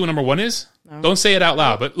song. see what number 1 is? Don't say it out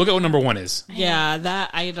loud, but look at what number 1 is. Yeah, that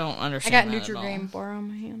I don't I understand. got that at all. Nutri-Grain bar on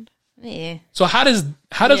my hand. Yeah. So how does Yeah.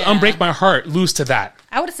 Unbreak My Heart lose to that?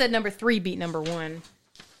 I would have said number 3 beat number 1.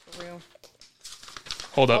 For real.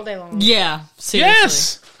 Hold All up. day long. Yeah, seriously.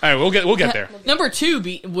 Yes. All right, we'll get there. Number 2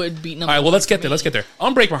 would beat number. All right, well let's get there. Let's get there.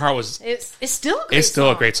 Unbreak My Heart was It's still a great It's still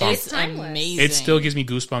song. a great song. It's timeless. amazing. it still gives me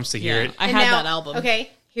goosebumps to hear Yeah, it. I And had now- that album. Okay,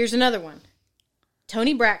 here's another one.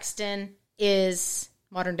 Tony Braxton is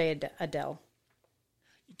modern day Adele.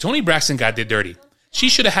 Tony Braxton got did dirty. She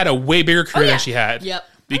should have had a way bigger career yeah. than she had. Yep.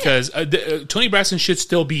 Because Tony Braxton should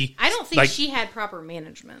still be. I don't think like, she had proper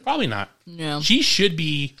management. Probably not. No. She should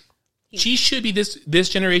be. She should be this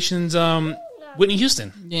generation's Whitney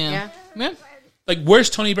Houston. Yeah. Yeah. Like, where's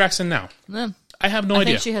Tony Braxton now? Yeah. I have no I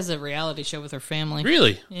idea. think she has a reality show with her family.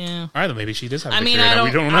 Really? Yeah. All right, then maybe she does have a I big mean, career I now. don't.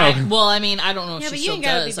 We don't know. I don't know if Yeah, she but you still ain't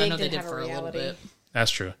gotta be does. I big know to they did have a for a little reality. bit.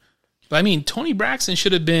 That's true. But I mean, Tony Braxton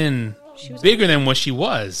should have been bigger than what she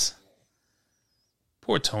was.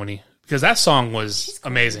 Poor Tony. Because that song was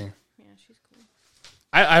amazing. Yeah, she's cool.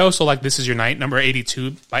 I also like This Is Your Night, number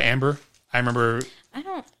 82 by Amber. I remember I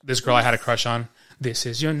don't. this girl I had a crush on. This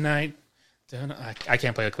is your night. I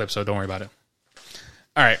can't play the clip, so don't worry about it.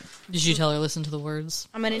 All right. Did you tell her listen to the words?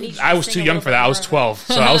 I'm gonna need. You I to was sing too a young little for that. bit I was more. 12,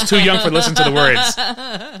 so I was too young for listening to the words.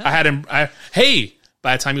 I had him. Hey,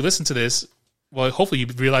 by the time you listen to this, well, hopefully you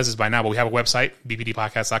realize this by now, but we have a website,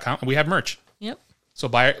 bbdpodcast.com, and we have merch. Yep. So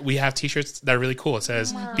we have T-shirts that are really cool. It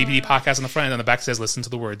says BBD Podcast on the front, and on the back says "Listen to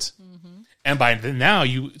the words." Mm-hmm. And by now,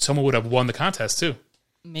 someone would have won the contest too.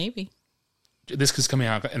 Maybe. This is coming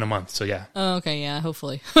out in a month, so yeah, Oh, okay. Yeah.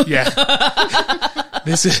 Hopefully. yeah.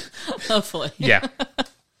 This is Hopefully. yeah.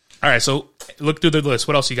 All right, so look through the list.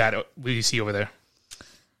 What else you got? What do you see over there?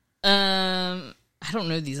 I don't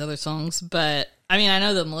know these other songs, but I mean, I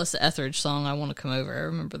know the Melissa Etheridge song. I want to come over. I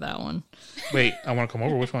remember that one. Wait, I want to come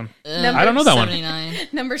over. Which one? Number I don't know that one. 79.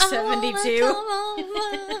 Number 72.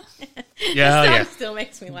 Yeah, That yeah. still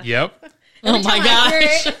makes me laugh. Yep. Oh my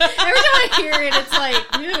gosh. Every time I hear it, it's like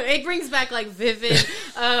it brings back like vivid,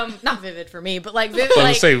 not vivid for me, but like vivid. I was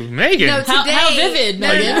Like, say Megan, no, How today- vivid, No,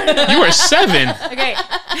 Megan. no, no. you were 7. Okay,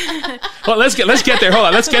 Well, let's get there. Hold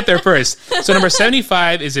on, let's get there first. So number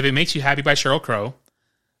 75 is "If It Makes You Happy" by Sheryl Crow,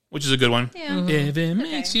 which is a good one. Yeah. If it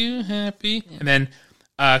makes you happy, and then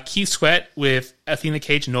Keith Sweat with Athena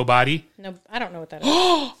Cage, "Nobody." no, I don't know what that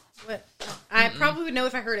is. What? I probably would know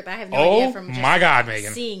if I heard it, but I have no Oh idea from just my God,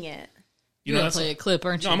 Megan! seeing it. You You're know gonna that's play a clip,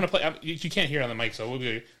 aren't you? no. I'm gonna play. You can't hear it on the mic, so we'll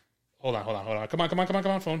be. Hold on. Come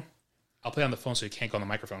on, phone. I'll play on the phone so you can't go on the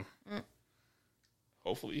microphone.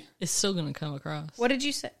 Hopefully. It's still gonna come across. What did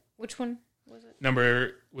you say? Which one was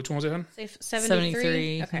it? Which one was it on? Say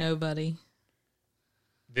 73. Okay. Nobody.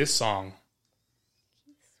 This song,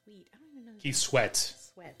 Sweet. I don't even know. Keith Sweat.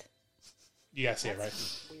 Sweat. You guys see it, right?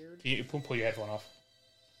 Weird. Can you pull your headphone off?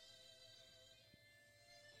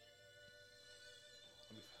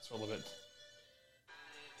 Let me fast forward a little bit.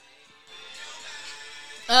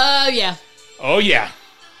 Yeah. Oh yeah.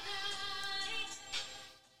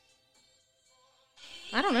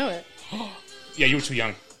 I don't know it. Yeah, you were too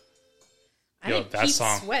young. I Yo, think that Keith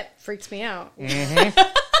song. Sweat freaks me out.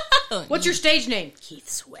 Mm-hmm. What's your stage name? Keith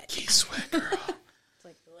Sweat. Keith Sweat, girl. It's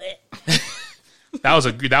like, bleh. that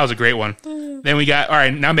was a great one. Then we got, all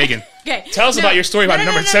right, now Megan. Okay. Tell us about your story about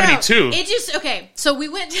number 72. It just, okay, so we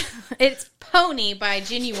went to, it's Pony by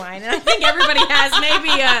Genuine, and I think everybody has maybe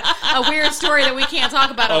a weird story that we can't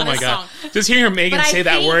talk about on Oh my this God. song. Just hearing Megan But I say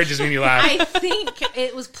that think- word just made me laugh. I think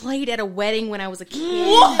it was played at a wedding when I was a kid.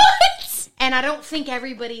 What? And I don't think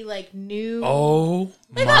everybody, like, knew. Oh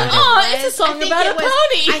my God. Oh, it's a song I think about it a was-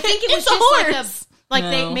 pony. I think it was It's a just like horse. Like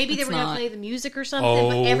No, maybe they it's were going to not. play the music or something, Oh.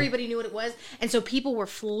 but everybody knew what it was, and so people were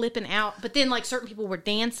flipping out. But then like certain people were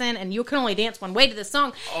dancing, and you can only dance one way to this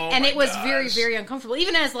song, and my it was gosh. very, very uncomfortable.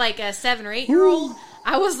 Even as like a 7 or 8 year old,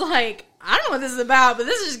 I was like, I don't know what this is about, but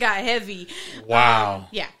this just got heavy. Wow.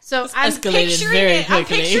 Yeah, so I'm escalated picturing very it. I'm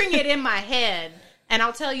quickly. picturing it in my head, and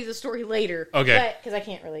I'll tell you the story later. Okay. because I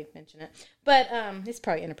can't really mention it, but it's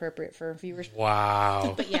probably inappropriate for viewers.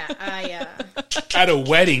 Wow. But yeah, I. At a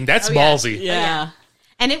wedding, that's Oh, yeah. ballsy. Yeah.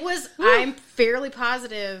 And it was, I'm fairly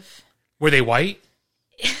positive, Were they white?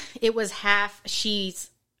 it was half,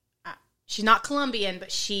 she's not Colombian,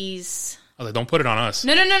 but she's, I was like, don't put it on us.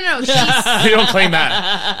 no, she's, We don't claim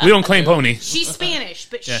that. We don't claim pony. she's Spanish,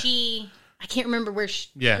 but Yeah. I can't remember where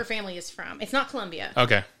Yeah. her family is from. It's not Colombia,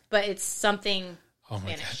 Okay. but it's something Oh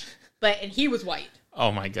my Spanish. God. And he was white.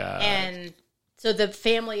 Oh my God. And so the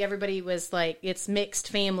family, everybody was like, it's mixed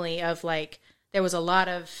family of like, there was a lot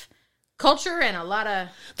of culture and a lot of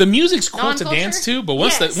The music's cool to non-culture? dance to, but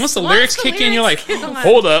once Yes. the Once lyrics the kick in, you're like, lyrics kick in.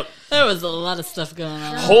 hold up, There was a lot of stuff going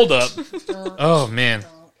on. hold up. Oh man.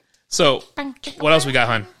 So what else we got,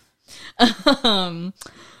 hun?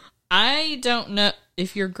 I don't know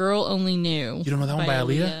if your girl only knew. You don't know that one by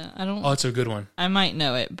Aaliyah? I don't. Oh, it's a good one. I might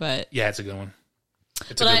know it, but Yeah, it's a good one.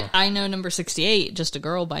 It's a but good one. I know number 68, Just a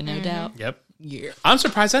Girl by No Doubt. Yep. Yeah. I'm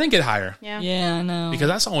surprised I didn't get higher yeah. Yeah, I know. because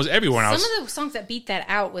that song was everywhere. And I Some was, of the songs that beat that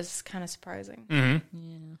out was kind of surprising.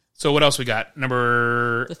 so what else we got?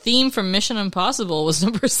 Number The theme from Mission Impossible was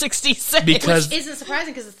number 66. because Isn't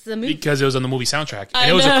surprising because it's the movie. because it was on the movie soundtrack and I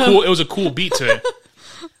it was know. it was a cool beat to it.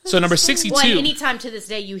 So number 62. Well, anytime to this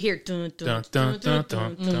day you hear dun dun Dun, dun dun,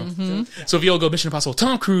 dun dun, dun. dun. So if you all go Mission Impossible,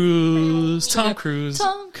 Tom Cruise, Tom Cruise.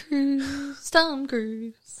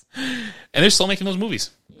 and they're still making those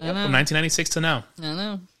movies I know. from 1996 to now. I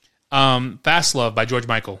know. Fast Love by George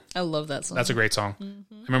Michael. I love that song. That's a great song.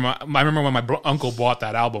 I remember when my uncle bought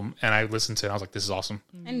that album and I listened to it. I was like, this is awesome.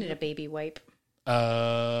 I need a baby wipe.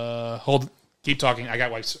 Keep talking. I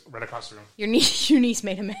got wipes right across the room. Your niece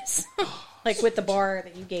made a mess, like with the bar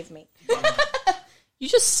that you gave me. You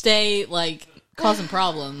just stay, like, causing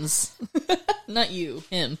problems. Not you.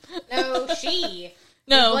 Him. No, she.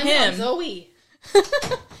 No, Blame it on him. Zoe.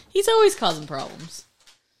 He's always causing problems.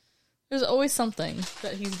 There's always something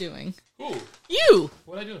that he's doing. Ooh, You!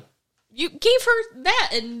 what'd I do? You gave her that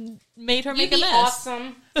and made her make You'd a be mess.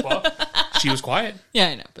 awesome. Well, she was quiet. Yeah,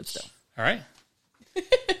 I know, but still. All right.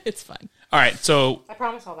 It's fine. All right. So I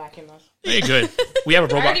promise I'll vacuum those. very good. We have a I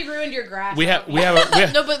robot. already ruined your grass. We have.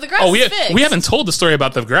 No, but the grass Oh, is fixed. we haven't told the story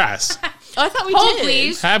about the grass. Oh, I thought we Hold, did.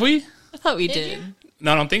 please. Have we? I thought we did.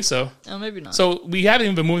 No, I don't think so. Oh, maybe not. So we haven't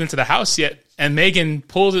even moved into the house yet, and Megan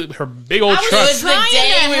pulled her big old I was truck. it was the trying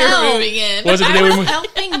day to we help. were moving in. Was it the day I we was moved?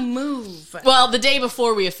 helping move. Well, the day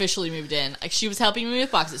before we officially moved in, like, she was helping me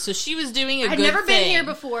with boxes, so she was doing a I'd good never been thing. here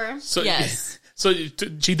before. So, Yes. So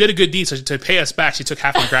she did a good deed. So to pay us back, she took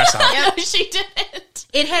half the grass out. Yep. She didn't.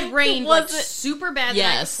 It had rained Was like it? super bad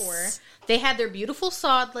Yes. the night before. They had their beautiful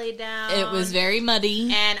sod laid down. It was very muddy.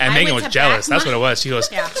 and And I Megan went was to jealous. back That's my- what it was. She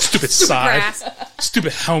goes, Yeah. "Stupid Stupid sod, grass.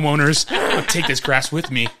 stupid homeowners. I'll take this grass with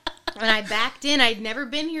me." And I backed in. I'd never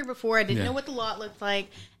been here before. I didn't Yeah. know what the lot looked like.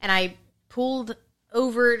 And I pulled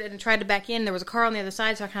over and tried to back in. There was a car on the other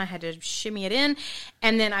side, so I kind of had to shimmy it in.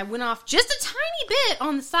 And then I went off just a tiny bit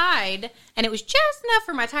on the side, and it was just enough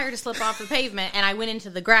for my tire to slip off the pavement. And I went into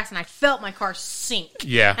the grass, and I felt my car sink.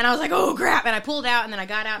 Yeah. And I was like, oh, crap. And I pulled out, and then I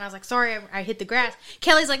got out, and I was like, sorry, I hit the grass.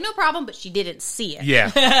 Kelly's like, no problem, but she didn't see it. Yeah.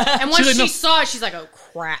 And once She's like, she "No." saw it, she's like, oh,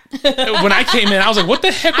 crap. When I came in, I was like, "What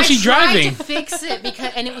the heck was I she tried driving?" to fix it,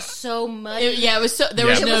 and it was so muddy. It was so there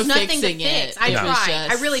Yeah. was It no was nothing to fixing fix. it. I It was tried.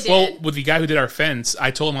 just- I really did. Well, with the guy who did our fence,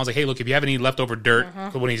 I told him, I was like, "Hey, look, if you have any leftover dirt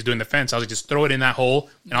when he's doing the fence, I was like, just throw it in that hole,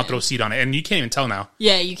 and I'll throw seed on it." And you can't even tell now.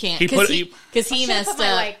 Yeah, you can't He because put- he, Should've messed put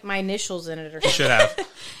my, up. my initials in it or something. Should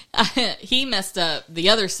have. He messed up the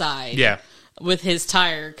other side. Yeah. With his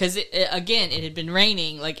tire because again it had been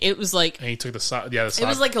raining. Like it was like And he took the side. Yeah, the side. it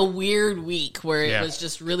was like a weird week where it Yeah. was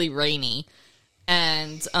just really rainy,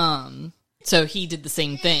 and so he did the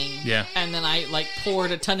same thing. Yeah. And then I like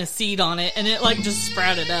poured a ton of seed on it, and it like just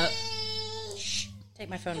sprouted up. Take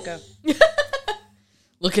my phone and go.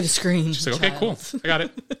 Look at the screen. She's like, "Okay, child. cool, I got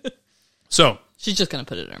it." So She's just gonna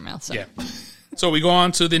put it in her mouth. So. yeah. So we go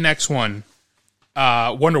on to the next one.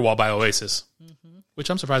 Wonderwall by Oasis. Which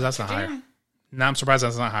I'm surprised that's not higher. No, I'm surprised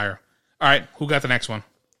that's not higher. All right, who got the next one?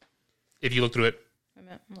 If you look through it.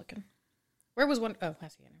 I'm looking. Where was one? Oh, I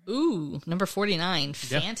see it. Ooh, number 49,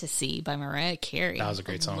 Fantasy by Mariah Carey. That was a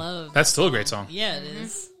great song. Love That's still a great song. Yeah, it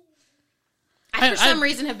is. I for some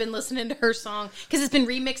reason have been listening to her song because it's been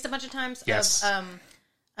remixed a bunch of times. Yes. Of,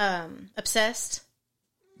 Obsessed.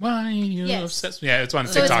 Why you Yes. obsessed? Yeah, it's on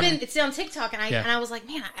So TikTok. it's on TikTok, and I was like,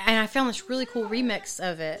 man, I found this really cool remix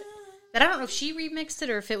of it. That I don't know if she remixed it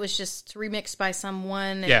or if it was just remixed by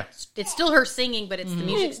someone. Yeah. It's still her singing, but it's the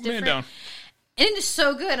music's Man different. down. And it is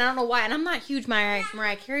so good. I don't know why. And I'm not a huge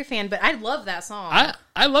Mariah Carey fan, but I love that song.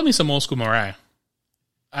 I love me some old school Mariah.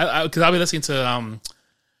 Because I'll be listening to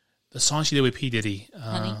the song she did with P. Diddy.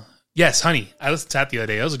 Honey? Yes, Honey. I listened to that the other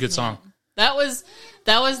day. That was a good song. That was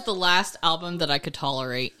the last album that I could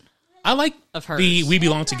tolerate. I like Of hers. the We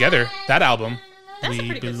Belong Together, that album. That's a We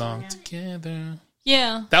pretty good Belong song, Together.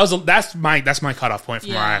 Yeah. That's my cutoff point for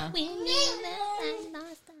Yeah. Mariah.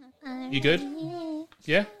 You good?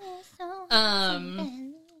 Yeah?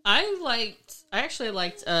 I actually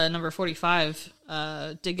liked number 45,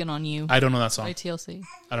 Digging on You I don't know that song. by TLC.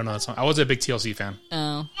 I don't know that song. I was a big TLC fan.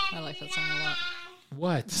 Oh, I like that song a lot.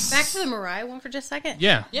 What? Back to the Mariah one for just a second.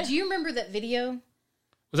 Yeah. Yeah. Do you remember that video?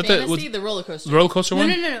 Was that Fantasy, the roller coaster. the roller coaster one?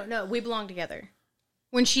 No. We Belong Together.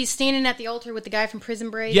 When she's standing at the altar with the guy from Prison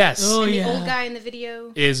Break. Yes. Oh, And yeah. the old guy in the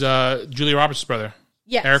video. Is Julia Roberts' brother.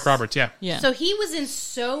 Yes. Eric Roberts, yeah. Yeah. So he was in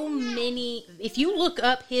so many. If you look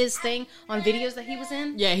up his thing on videos that he was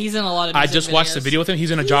in, Yeah, he's in a lot of I music just watched the videos. video with him.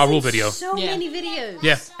 He's in a he's Ja in Rule video. So Yeah. many videos.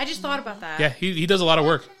 Yeah. I just thought about that. Yeah, he does a lot of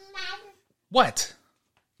work. What?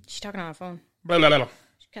 She's talking on the phone. Blah, blah, blah.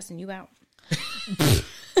 She's cussing you out.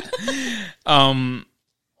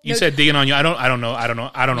 You said Digging on You. I don't know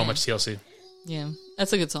much TLC. Yeah,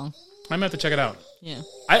 that's a good song. I might have to check it out. Yeah.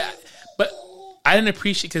 But I didn't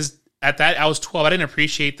appreciate, because at that I was 12. I didn't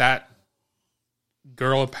appreciate that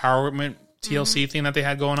girl empowerment TLC thing that they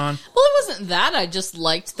had going on. Well, it wasn't that. I just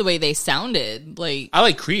liked the way they sounded. Like, I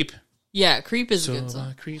like Creep. yeah, Creep is a So, good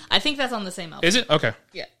song. Creep. I think that's on the same album. Is it? Okay.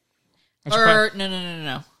 Yeah. I'm Or surprised.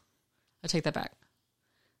 no. I take that back.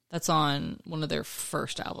 That's on one of their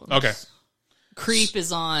first albums. Okay. Creep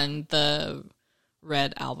is on the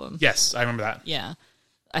Red album. Yes, I remember that. Yeah.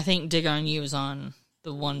 I think Dig on You is on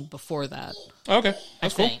the one before that. Okay.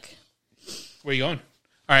 That's I cool. think. Where you going?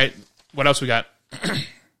 All right. What else we got?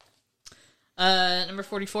 Number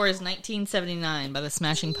 44 is 1979 by the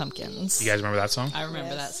Smashing Pumpkins. You guys remember that song? I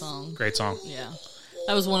remember that song. Great song. Yeah.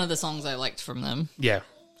 That was one of the songs I liked from them. Yeah.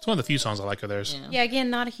 It's one of the few songs I like of theirs. Yeah. Yeah, again,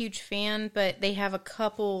 not a huge fan, but they have a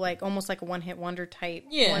couple, like, almost like a one-hit wonder type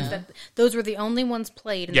Yeah. ones. Those were the only ones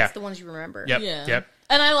played, and Yeah. that's the ones you remember. Yep. Yeah. Yep.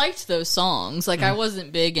 And I liked those songs. Like, Mm. I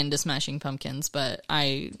wasn't big into Smashing Pumpkins, but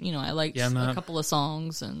I liked Yeah, I'm a not. couple of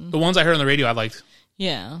songs and The ones I heard on the radio I liked.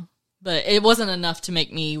 yeah. But it wasn't enough to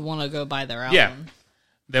make me want to go buy their album. Yeah.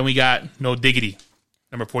 Then we got No Diggity,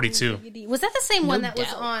 number 42. Was that the same one that was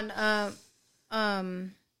doubt.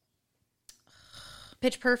 on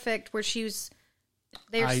Pitch Perfect, where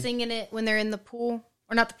they're singing it when they're in the pool?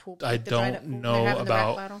 Or not the pool. I the dried up don't pool. know They're having the rap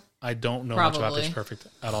about. battle. I don't know much about Probably. Pitch Perfect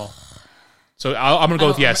at all. So I'm gonna go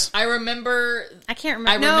with yes. I remember. I can't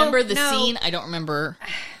I remember. remember the scene. I don't remember.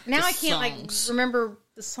 Now the I can't songs. remember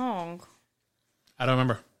the song. I don't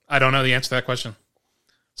remember. I don't know the answer to that question.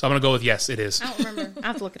 So I'm gonna go with yes. It is. I don't remember. I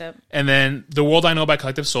have to look it up. And then The World I Know by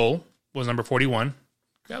Collective Soul was number 41.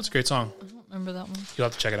 That was a great song. I don't remember that one. You'll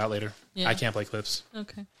have to check it out later. Yeah. I can't play clips.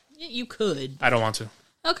 Okay. Yeah, you could. I don't want to.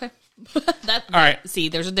 Okay. That. All right. See,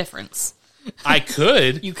 there's a difference. I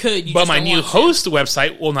could. You could. You but just my don't new want to. host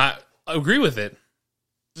website will not agree with it.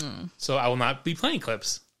 Hmm. So I will not be playing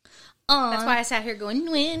clips. That's why I sat here going,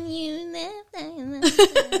 when you left.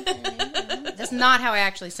 That's not how I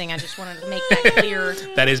actually sing. I just wanted to make that clear.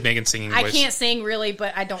 That is Megan's singing voice. I can't sing really,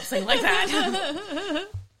 but I don't sing like that.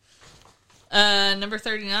 Number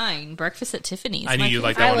 39, Breakfast at Tiffany's. I knew My you'd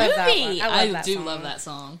like favorite that one. I love that movie. one. I love that do song. love that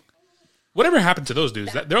song. Whatever happened to those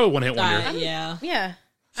dudes? They're a one-hit wonder. Yeah. Yeah.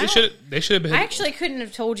 They should have been. I actually couldn't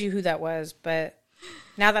have told you who that was, but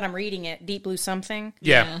now that I'm reading it, Deep Blue Something,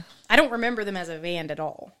 yeah. I don't remember them as a band at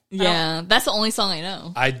all. Yeah. That's the only song I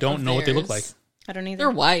know. I don't know what they look like. theirs. I don't either. They're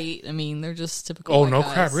white. I mean, they're just typical. Oh white no,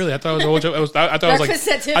 guys. crap! Really? I thought it was. I thought it was Breakfast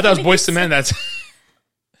at like. I thought it was Tiffany's. Boyz II Men. That's.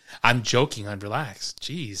 I'm joking. I'm relaxed.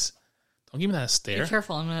 Jeez, don't give me that Be stare.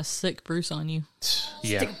 careful. I'm going to sick Bruce on you.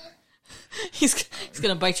 Yeah. He's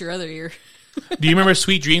going to bite your other ear. Do you remember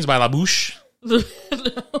 "Sweet Dreams" by La Bouche? No.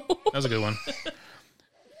 That was a good one.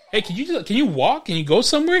 Hey, can you walk? Can you go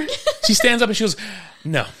somewhere? She stands up and she goes,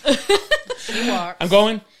 "No, She walks. I'm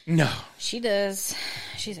going." No. She does.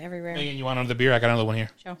 She's everywhere. Megan, you want another beer? I got another one here.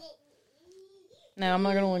 Show. No, I'm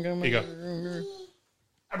not gonna look at Here you go.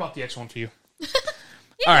 I bought the extra one for you.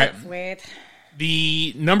 All right. Wait.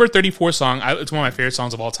 The number 34 song, it's one of my favorite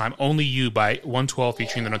songs of all time, Only You by 112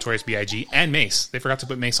 featuring the Notorious B.I.G. and Mace. They forgot to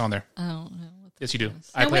put Mace on there. I don't know. Yes, you do.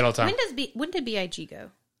 I play it all the time. When did B.I.G. go?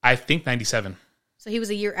 I think 97. So he was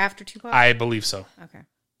a year after Tupac? I believe so. Okay.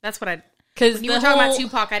 That's what I... Because When you were talking about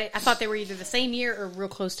Tupac, I thought they were either the same year or real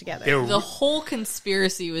close together. They were, the whole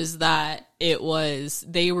conspiracy was that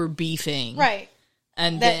they were beefing. Right.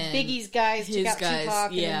 And That then Biggie's guys took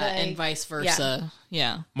out Tupac. and vice versa.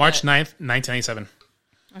 Yeah. March 9th, 1997.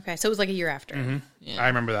 Okay, so it was like a year after. Yeah. I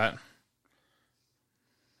remember that.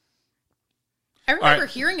 I remember right.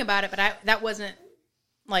 hearing about it, but I wasn't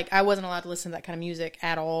allowed to listen to that kind of music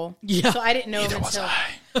at all. Yeah. So I didn't know Neither was until... I.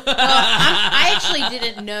 I actually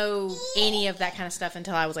didn't know any of that kind of stuff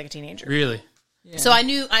until I was like a teenager. Really? Yeah. So I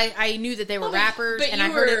knew that they were rappers, but and you I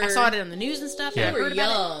heard it. I were- saw it on the news and stuff. Yeah. And I You were heard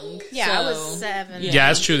about young. it. Yeah, I was 7. Yeah. Yeah,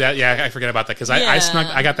 that's true. I forget about that because I Yeah. snuck.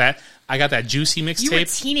 I got that Juicy You were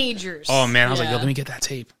mixtape. teenagers. Oh man, I was like, Yeah. yo, let me get that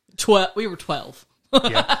tape. We were 12.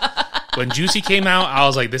 Yeah. When Juicy came out, I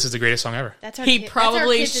was like, this is the greatest song ever. That's our He kid- that's our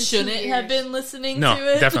probably kids in 2 shouldn't have years. been listening No,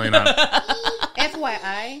 to it. definitely not.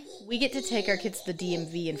 FYI, we get to take our kids to the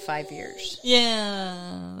DMV in 5 years. Yeah,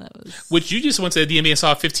 that was. Which you just went to the DMV and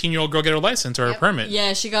saw a 15-year-old girl get her license or her permit.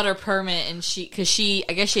 Yeah, she got her permit, and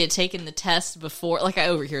I guess she had taken the test before. Like, I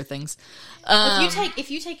overhear things.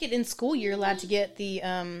 If you take it in school, you're allowed to get the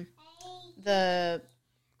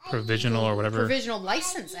Provisional or whatever. provisional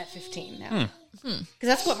license at 15 now. Because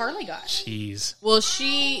that's what Harley got. Jeez. Well,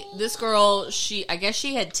 I guess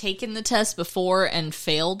she had taken the test before and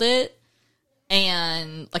failed it.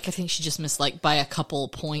 And, like, I think she just missed, like, by a couple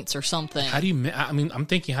points or something. I'm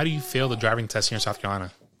thinking, how do you fail the driving test here in South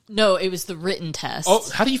Carolina? No, it was the written test. Oh,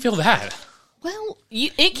 how do you fail that? Well,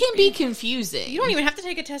 it can be confusing. You don't even have to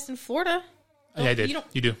take a test in Florida. Yeah, I did. you don't-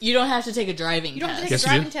 You do. You don't have to take a driving You don't have to test. take Yes, a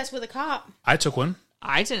you do. driving test with a cop. I took one.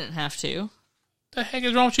 I didn't have to. The heck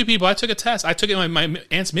is wrong with you people? I took a test. I took it in my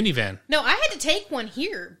aunt's minivan. No, I had to take one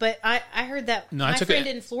here, but I heard that No, I my took friend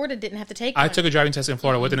it- in Florida didn't have to take I one. took a driving test in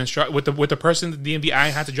Florida with an with the person at the DMV. I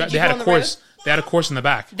had to drive. Did They you had go a on the course. road? They had a course in the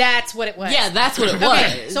back. That's what it was. Yeah, that's what it was.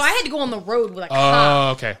 Okay, so I had to go on the road with a cop.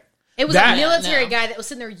 Oh, okay. It was That- a military No. guy that was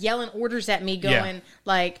sitting there yelling orders at me, Yeah. going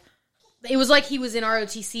like, it was like he was in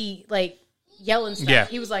ROTC, like yelling stuff. Yeah.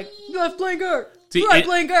 He was like, "Left playing guard, See, right it-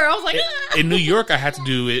 playing guard." I was like, "Ah." In New York, I had to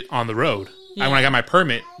do it on the road. When I got my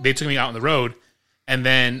permit, they took me out on the road, and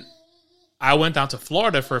then I went down to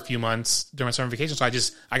Florida for a few months during my summer vacation. So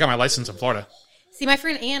I got my license in Florida. See, my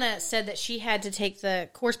friend Anna said that she had to take the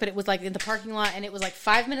course, but it was like in the parking lot, and it was like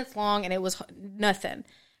 5 minutes long, and it was nothing.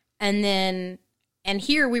 And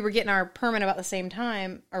here we were getting our permit about the same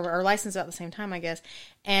time, or our license about the same time, I guess.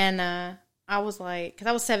 And I was like, because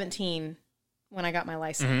I was 17 when I got my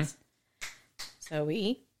license. So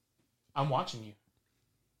I'm watching you.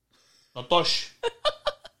 No tosh.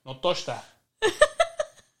 No tosh that.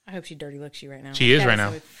 I hope she dirty looks you right now. She is That right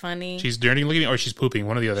now. So funny. She's dirty looking or she's pooping.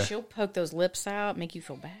 One or the other. She'll poke those lips out, make you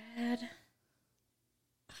feel bad.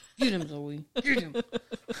 Get him, Zoe. Get him.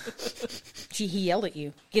 He yelled at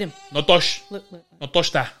you. Get him. No tosh. Look. No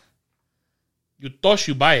tosh that. You tosh,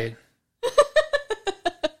 you buy it.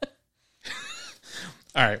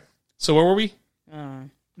 All right. So where were we?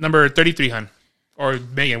 Number 33, hun. Or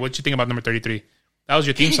Megan, what'd you think about number 33? That was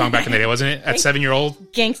your theme song back in the day, wasn't it? At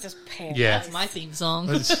 7-year-old? Gangsta's pants. Yeah. That's my theme song.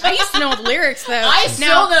 I used to know the lyrics though. I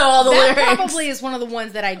still know all the that lyrics. probably is one of the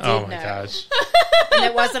ones that I did Oh my know. gosh. And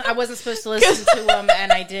I wasn't supposed to listen to them,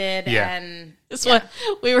 and I did. Yeah. And This one,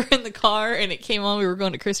 we were in the car and it came on. We were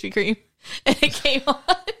going to Krispy Kreme and it came on.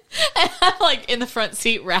 And I'm like in the front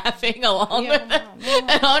seat rapping along Yeah, with it.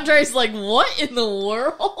 And Andre's like, what in the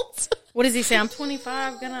world? what does he say? I'm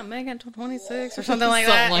 25, gonna make it to 26 or something like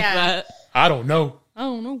Something that. like Yeah. that. I don't know. I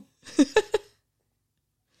don't know.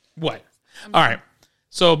 What? All right.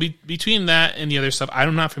 So between that and the other stuff,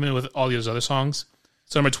 I'm not familiar with all those other songs.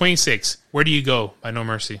 So number 26, Where Do You Go by No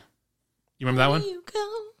Mercy. You remember that one? Where do you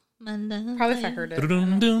go, my love? Probably if I heard it.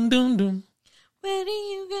 Dun, dun, dun, dun. Where do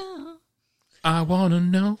you go, I want to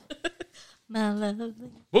know. my lovely?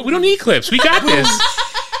 Well, we don't need clips. We got this.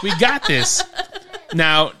 We got this.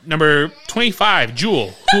 Now, number 25,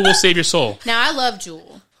 Jewel, Who Will Save Your Soul? Now I love Jewel.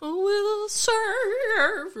 Who will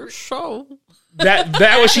serve your soul? That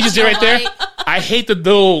what she just did right there? I hate the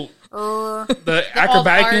little the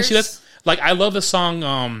acrobatic thing she bars. does. Like, I love the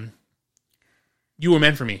song You Were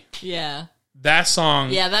Meant For Me. Yeah. That song.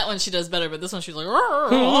 Yeah, that one she does better, but this one she's like,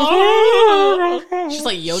 she's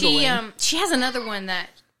like yodeling. She has another one that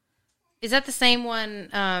is that the same one?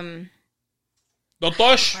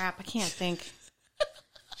 Dotosh. Crap, I can't think.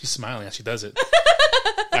 She's smiling as she does it.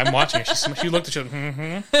 I'm watching it. She looked at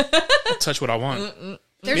you. Touch what I want.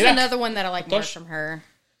 There's Mira. another one that I like more from her.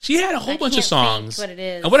 She had a whole bunch of can't think songs. what it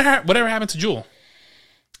is. And whatever happened to Jewel?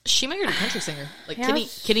 She married a country singer, like Yeah,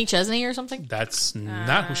 Kenny Chesney or something. That's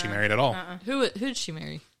not who she married at all. Who did she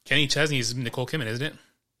marry? Kenny Chesney is Nicole Kidman, isn't it?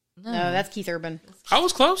 No, that's Keith Urban. I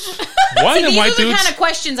was close. Why See, them these white are the dudes? kind of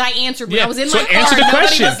questions I answered when Yeah, I was in so my car. answer the and nobody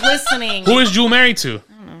question. was listening. Who is Jewel married to?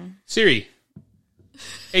 Siri.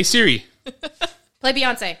 Hey Siri. Play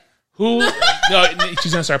Beyonce. Who? No,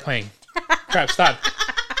 she's gonna start playing. Crap! Stop.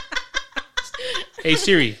 Hey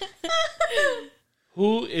Siri.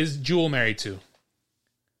 Who is Jewel married to? Is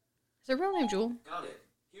her real name Jewel? Got it.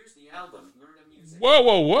 Here's the album. Learn the music.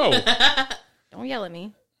 Whoa! Don't yell at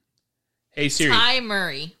me. Hey Siri. Ty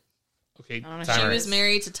Murray. Okay. know. Time She right. was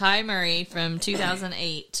married to Ty Murray from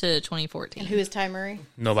 2008 to 2014. Who is Ty Murray?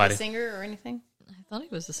 Nobody. A singer or anything? I thought he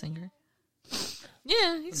was a singer.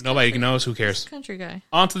 Yeah, he's a Nobody knows. Who cares? country guy.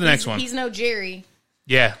 On to the next one. He's no Jerry.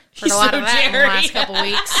 Yeah. Heard a lot so of that in the Jerry. last couple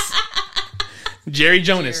weeks. Jerry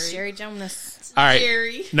Jonas. Jerry Jonas. All right.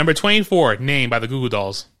 Jerry. Number 24, named by the Goo Goo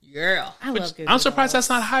Dolls. Yeah. I love Google. I'm surprised that's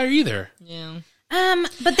not higher either. Yeah.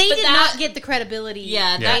 But they did that- not get the credibility.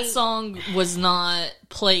 Yeah, Yeah. that song was not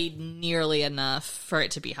played nearly enough for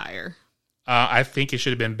it to be higher. I think it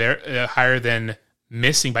should have been higher than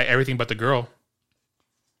Missing by Everything But the Girl.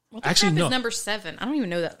 What the Actually, crap no. is number 7? I don't even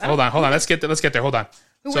know that. I Hold don't- on. Let's get there. Hold on.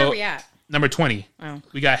 Where are we at? Number 20. Oh.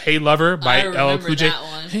 We got Hey Lover by I LL remember Cool J. that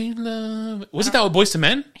one. Hey Lover. Wasn't that with Boyz II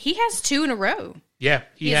Men? He has 2 in a row. Yeah,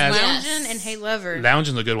 he He has has. Yes. Loungin' and Hey Lover.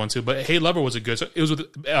 Lounging's a good one too, but Hey Lover was a good. So it was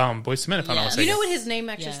with Boyz II Men, if I'm not Yeah. mistaken. You know what his name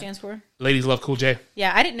actually Yeah. stands for? Ladies Love Cool J.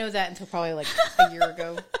 Yeah, I didn't know that until probably like a year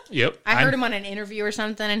ago. Yep. I heard him on an interview or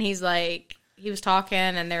something, and he's like, he was talking,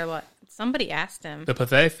 and they're like, somebody asked him. The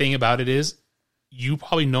pathetic thing about it is, you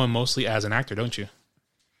probably know him mostly as an actor, don't you?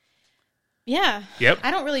 Yeah. Yep.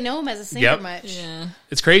 I don't really know him as a singer Yep. much. Yeah.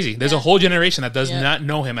 It's crazy. There's a whole generation that does Yeah. not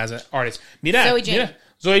know him as an artist. Mira, Zoe Jane. mira.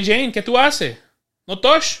 Zoe Jane, ¿qué tú haces? ¿No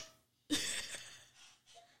tosh?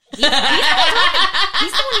 He's the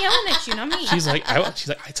one yelling at you, not me. She's like, I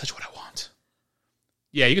touch what I want.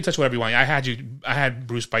 Yeah, you can touch whatever you want. I had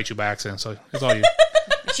Bruce bite you by accident, so it's all you.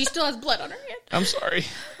 She still has blood on her hand. I'm sorry.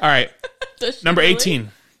 All right. Number 18.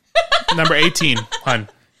 Number 18, hun.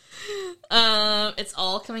 It's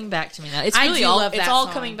all coming back to me now. It's I really do all. love It's that all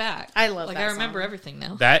song. coming back. I love like that I remember song. everything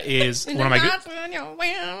now. That is one of my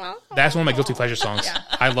that's one of my guilty pleasure songs. Yeah.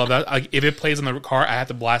 I love that. Like, if it plays in the car, I have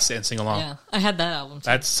to blast it and sing along. Yeah, I had that album too.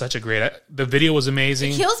 That's such a great. The video was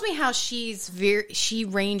amazing. It kills me how she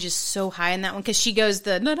ranges so high in that one because she goes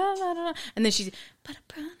the na, na, na, na, and then she's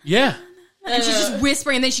Yeah. and she's just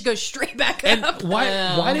whispering and then she goes straight back And up.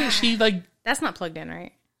 why didn't she like? That's not plugged in,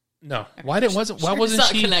 right? No. Why wasn't it's not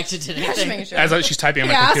she? connected to Just anything. making sure. As she's typing on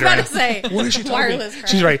my Yeah, I was computer. about to say. What is she talking? Wireless crap.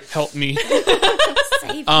 She's right. Help me.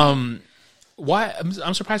 Save Why?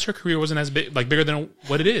 I'm surprised her career wasn't as big, like bigger than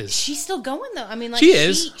what it is. She's still going though. I mean, like She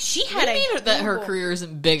is. She What had do you a mean that her horrible- career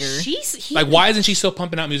isn't bigger? Like, why isn't she still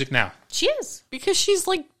pumping out music now? She is. Because she's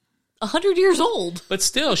like 100 years old. But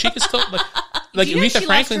still, she could still like Do you know Aretha she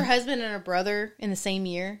Franklin. lost her husband and her brother in the same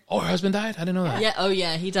year? Oh, her husband died. I didn't know that. Yeah. Oh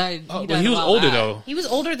yeah, he died. Oh, he well, died he a was while older back. though. He was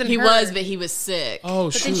older than He her. was, but he was sick. Oh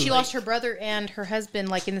But shoot. then she lost her brother and her husband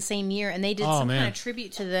like in the same year, and they did Oh, some man. kind of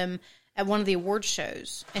tribute to them at one of the award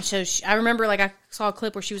shows. And so I remember like I saw a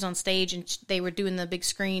clip where she was on stage and they were doing the big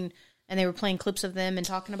screen and they were playing clips of them and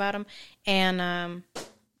talking about them,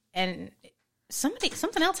 and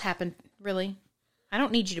something else happened. Really, I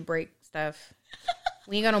don't need you to break stuff.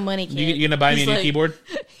 We ain't got no money, kid. You gonna buy me a He's new like- keyboard?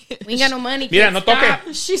 We ain't got no money, kid. Mira, no Stop.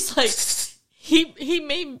 toque. She's like, he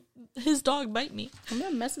made his dog bite me. I'm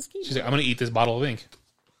gonna mess his keyboard. She's like, I'm gonna eat this bottle of ink.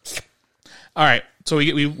 All right, so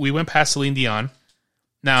we went past Celine Dion.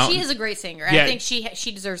 Now, She is a great singer. Yeah. I think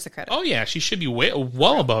she deserves the credit. oh yeah, she should be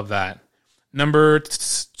well above that. Number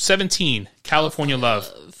 17, California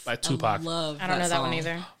Love by Tupac. Love. I don't know that song. one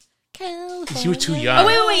either. You were too young.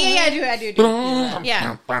 Oh wait, yeah, I do.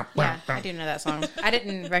 Yeah, I do know that song. I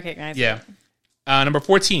didn't recognize it. Yeah. Number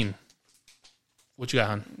 14. What you got,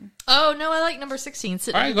 hon? Oh no, I like number 16.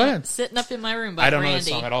 Sitting All right, go ahead. Sitting up in my room by I don't know Brandy. this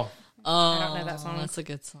song at all. Oh, I don't know that song. That's a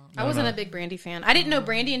good song. I wasn't a big Brandy fan. I didn't know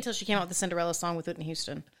Brandy until she came out with the Cinderella song with Whitney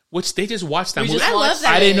Houston. Which they just watched that We movie. just I love watched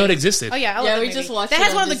that. I didn't know it existed. Oh yeah, I love Yeah, that we movie. just watched that it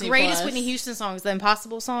has on one of the Disney greatest Plus. Whitney Houston songs, "The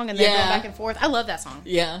Impossible Song," and they go Yeah. back and forth. I love that song.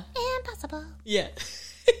 Yeah. Impossible. Yeah.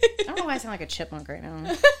 I don't know why I sound like a chipmunk right now.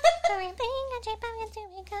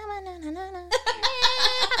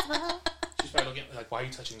 She's probably looking like, why are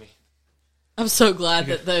you touching me? I'm so glad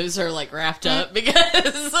that those are like wrapped up because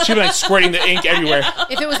She'd be like squirting the ink everywhere.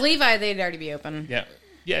 If it was Levi, they'd already be open. Yeah.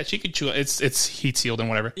 Yeah, she could chew. It's heat sealed and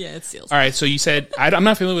whatever. Yeah, it seals. All right, so you said I'm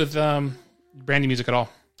not familiar with Brandy music at all.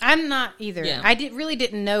 I'm not either. Yeah. I really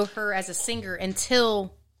didn't know her as a singer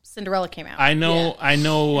until Cinderella came out. I know.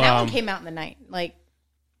 that one came out in the night, like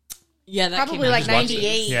Yeah, that probably came out. like Just watched it.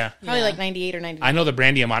 98. Yeah. Probably Yeah. like 98 or 99. I know the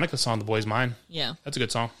Brandy and Monica song, "The Boy's Mine." Yeah, That's a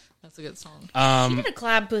good song. that's a good song. She did a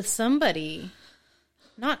collab with somebody,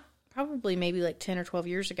 not probably maybe like 10 or 12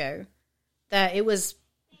 years ago. That it was.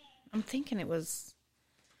 I'm thinking it was.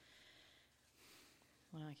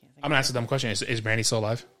 Well, I can't think. I'm gonna ask a dumb question: Is Brandy still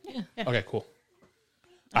alive? Yeah. Okay, cool.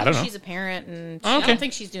 I don't know. She's a parent, and Oh, I okay. don't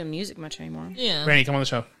think she's doing music much anymore. Yeah. Brandy, come on the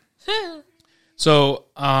show. So,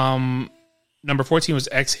 number 14 was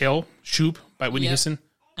 "Exhale" "Shoop" by Whitney Yep. Houston.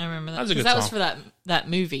 I remember that. That was a 'Cause good that was song. for that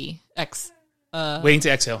movie, "Waiting to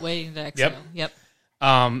Exhale." Waiting to Exhale. Yep.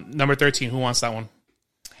 Yep. Number 13. Who wants that one?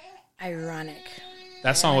 Ironic.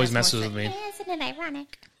 That song always messes with me. Isn't it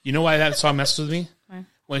ironic? You know why that song messes with me?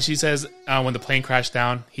 When she says, "When the plane crashed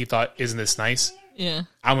down, he thought, isn't this nice?" Yeah.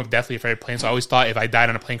 I'm definitely afraid of planes, so I always thought if I died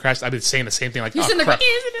on a plane crash, I'd be saying the same thing. Like, Isn't oh, it- crap.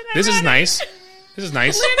 isn't it This is ironic? nice. This is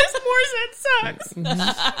nice. Alanis Morissette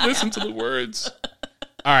sucks. Listen to the words.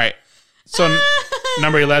 All right. So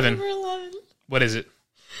number 11. Number 11. What is it?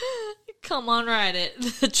 Come on, ride it.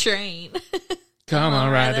 The train. Come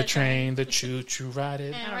on, ride the that train, the choo-choo, ride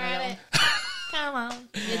it. Ride it. Come on.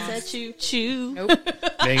 It's a choo choo. Nope.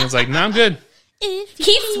 Megan's like, no, I'm good.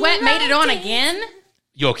 Keith Sweat made it on again.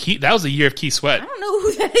 Yo, that was the year of Keith Sweat. I don't know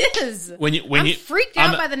who that is. When I'm you freaked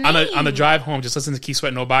on out by the on name. the drive home, just listen to Keith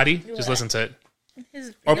Sweat, Nobody. Just listen to it.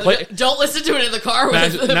 His- Or play. Don't listen to it in the car with Now-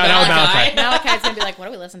 the now bad Malachi. guy. Malachi's gonna be like, "What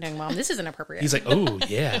are we listening to, Mom? This isn't appropriate." He's like, oh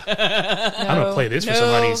yeah, I'm gonna play this for some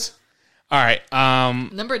honeys. All right.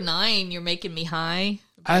 Number 9, You're Making Me High.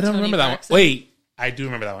 by I don't Toni remember that Braxton. one. Wait, I do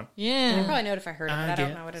remember that one. I Yeah. probably know it if I heard it, but I don't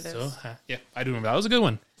get know what it is. so high. Yeah, I do remember that. That was a good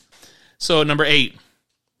one. So number 8,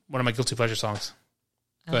 one of my guilty pleasure songs.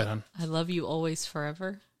 Go ahead, hon. I Love You Always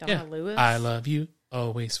Forever. Donna Yeah. Lewis. I love you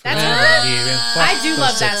always. That's forever, her? even I do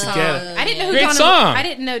love that stuck song. together. I didn't know who Great Donna. song. I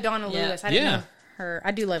didn't know Donna Yeah. Lewis. I didn't Yeah. know her.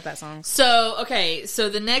 I do love that song. So, okay. So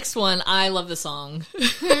the next one, I love the song.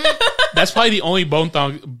 That's probably the only Bone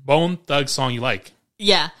Thug song you like.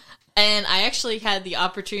 Yeah. And I actually had the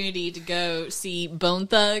opportunity to go see Bone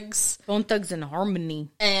Thugs Bone Thugs in Harmony.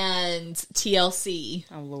 and TLC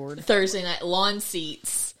Oh Lord. Thursday night lawn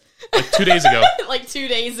seats Like 2 days ago. like 2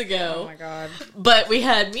 days ago. Oh my God. But we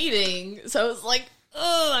had meeting, so I was like,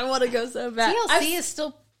 oh, I want to go so bad. TLC is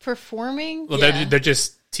still performing. Well, Yeah. they're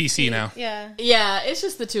just TC now. Yeah. Yeah, it's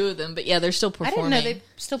just the two of them, but yeah, they're still I performing. didn't know they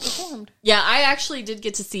still performed. Yeah, I actually did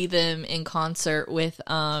get to see them in concert with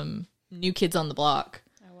New Kids on the Block.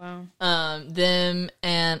 Oh wow. Them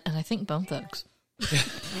and I think Bone Thugs.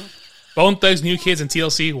 Bone Thugs, New Kids, and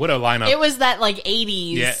TLC. What a lineup. It was that like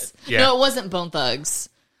 80s. Yeah, yeah. No, it wasn't Bone Thugs.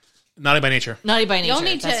 Naughty by Nature. Naughty by Nature. Y'all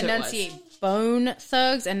need That's to who it was. enunciate Bone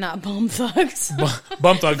Thugs and not Bone Thugs.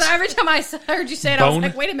 Bone Thugs. So every time I heard you say it, I was Bone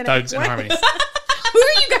like, wait a minute. Thugs and what? Harmony. Who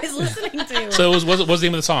are you guys listening to? So what was the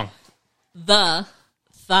name of the song? The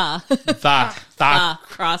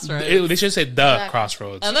Crossroads. They should say the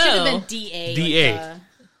Crossroads. I Should have know. been DA. DA. Like,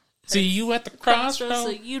 See you at the Crossroads, so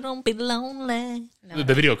crossroads. you don't be lonely.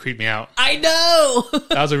 The video creeped me out. I know.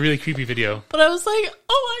 That was a really creepy video. But I was like,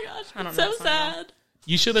 oh my gosh, don't it's know so that song at all. sad.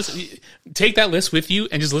 You should listen. Take that list with you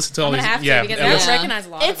and just listen to all I'm these. gonna have to yeah, because and I listen- don't recognize a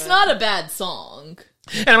lot It's of it. not a bad song.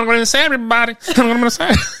 And I'm going to say everybody. I'm going to say.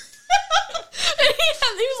 And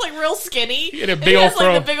he was like real skinny. had a And big he old has, like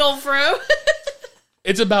fro. the big old fro.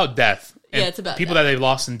 It's about death. And Yeah, it's about people death. that they've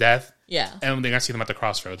lost in death, Yeah. and they're gonna see them at the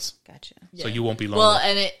crossroads, Gotcha. so you won't be lonely. Well,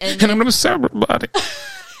 and and I'm gonna say everybody.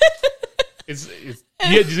 it's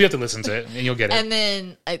you have to listen to it, and you'll get it. and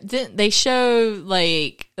then didn't they show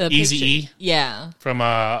like a Eazy-E? picture- Yeah, From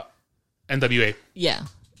NWA. yeah.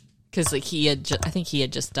 Because like he had, I think he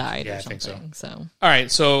had just died Yeah, or I think something. So All right,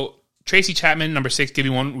 so Tracy Chapman, number 6, Give Me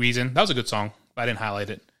One Reason. That was a good song, but I didn't highlight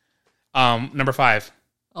it. Number 5.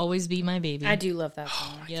 always be my baby. I do love that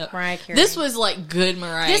song. Yep. Mariah Carey. This was like good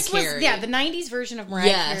Mariah This Carey. was the 90s version of Mariah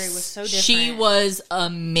Carey was so different. She was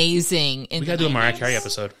amazing. In We the gotta do a Mariah 90s. Carey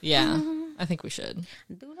episode. Yeah, I think we should.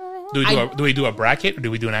 Do we do a bracket, or do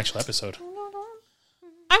we do an actual episode?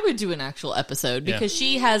 I would do an actual episode Yeah. because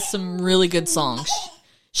she has some really good songs.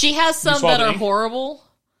 She has some swallowed that are it? horrible.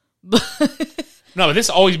 No, but this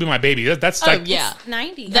always be my baby. That's Oh like yeah,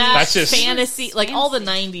 90s. That's just- fantasy, like all the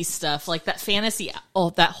 '90s stuff, like that fantasy. Oh,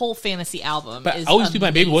 that whole fantasy album. But is always be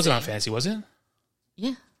my baby wasn't on amazing. Fantasy, was it?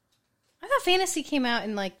 Yeah, I thought Fantasy came out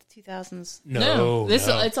in like the 2000s. No, this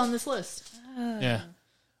no. it's on this list. Yeah.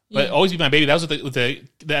 But Always Be My Baby, that was with the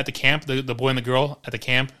at the camp, the boy and the girl at the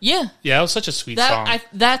camp. Yeah. Yeah, that was such a sweet song.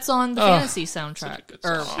 That's on the Fantasy soundtrack good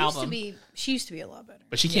or song. album. She used to be a lot better.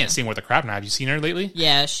 But she can't sing worth a crap now. Have you seen her lately?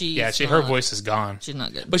 Yeah, her voice is gone. She's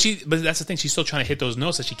not good. But that's the thing. She's still trying to hit those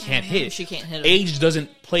notes that she can't hit. She can't hit 'em. Age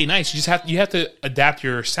doesn't play nice. You have to adapt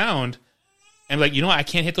your sound. And like, you know what? I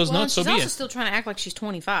can't hit those notes. So she's be also it. still trying to act like she's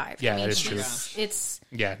 25. Yeah, that is true. It's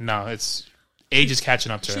Yeah, no, it's age is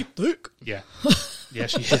catching up to her. thick. Yeah, yeah,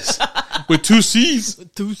 she is with 2 C's.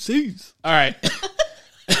 2 C's. All right,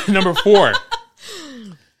 number 4.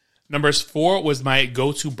 Number 4 was my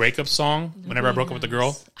go-to breakup song. Whenever I broke up with a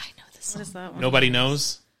girl, I know this what song. is that one? nobody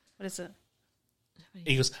knows. What is it?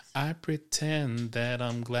 He goes, I pretend that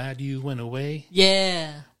I'm glad you went away.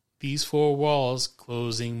 Yeah. These 4 walls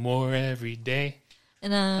closing more every day.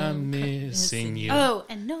 And I'm missing you. Oh,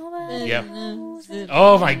 and nobody. Yep. knows it.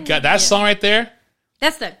 Oh my god, that song right there.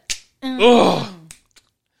 That's the. Oh,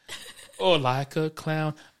 oh, like a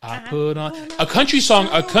clown, I put on a country song.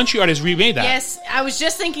 A country artist remade that. Yes, I was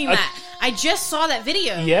just thinking that. I just saw that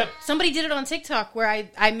video. Yep. Somebody did it on TikTok where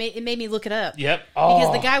it made me look it up. Yep. Oh.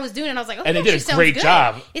 Because the guy was doing it, and I was like, "Oh, And they gosh, did a it sounds great good.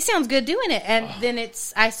 job. It sounds good doing it." And then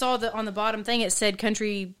I saw on the bottom thing it said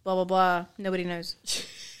 "country blah blah blah." Nobody knows.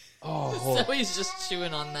 Oh, Zoe's just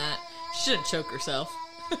chewing on that. She shouldn't choke herself.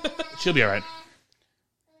 she'll be all right.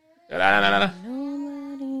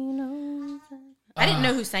 Nobody knows. I didn't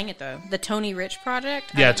know who sang it though. The Tony Rich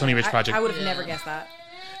Project. Yeah, Tony Rich Project. I would have never guessed that.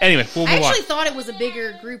 Anyway, we'll I move on. actually thought it was a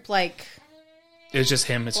bigger group like It was just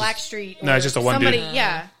him. It's Blackstreet. No, it's just a one somebody, dude.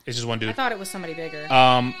 Yeah, It's just one I dude. thought it was somebody bigger.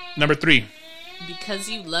 Number 3, Because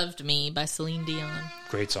You Loved Me by Celine Dion.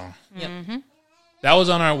 great song. Yep. That was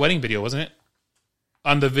on our wedding video, wasn't it?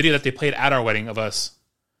 On the video that they played at our wedding of us.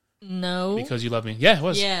 No. Because You Love Me. Yeah, it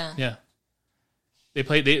was. Yeah. Yeah. They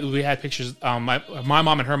played. We had pictures. My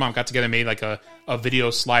mom and her mom got together and made like a video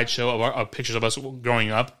slideshow of pictures of us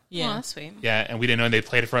growing up. Oh, Yeah. that's sweet. Yeah, and we didn't know, and they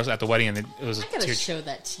played it for us at the wedding, and it was a I gotta tear. show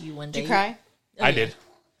that to you one day. Did you cry? Oh, I yeah. did.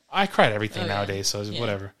 I cried everything Oh, yeah. nowadays, so it's Yeah.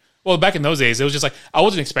 whatever. Well, back in those days, it was just like I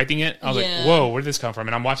wasn't expecting it. I was Yeah. like, "Whoa, where did this come from?"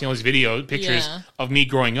 And I'm watching all these pictures Yeah. of me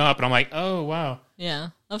growing up, and I'm like, "Oh, wow." Yeah.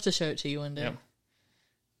 I'll have to show it to you one day. Yep.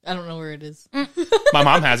 I don't know where it is. My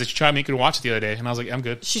mom has it. She tried to make me watch it the other day, and I was like, "I'm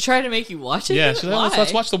good." She tried to make you watch it? Yeah, she's like, Why?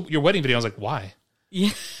 let's watch your wedding video. I was like, "Why?" Yeah.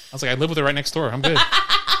 I was like, "I live with her right next door. I'm good."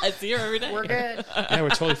 I see her every day. We're good. Yeah, we're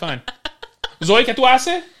totally fine. Zoe, ¿qué tú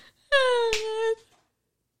haces?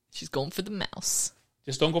 She's going for the mouse.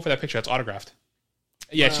 Just don't go for that picture. That's autographed.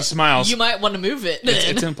 Yeah, she smiles. You might want to move it.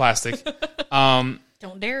 It's in plastic. Don't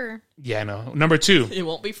dare her. Yeah, no. Number 2. It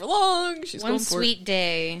won't be for long. She's One going for sweet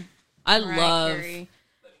day. it. I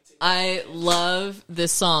Mariah love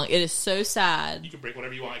this song. It is so sad, You can break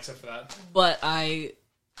whatever you want except for that. but I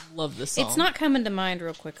love this song. It's not coming to mind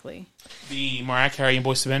real quickly. The Mariah Carey and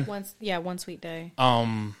Boyz II Men. One sweet day.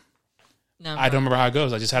 No, I don't remember how it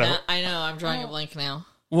goes. I just had a I know. I'm drawing a blank now.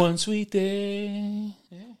 one sweet day.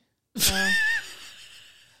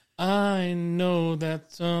 I know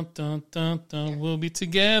that dun, dun, dun, dun, we'll be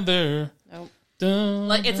together. Nope. Dun.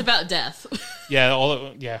 Like it's about death. Yeah,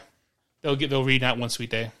 they'll read that one sweet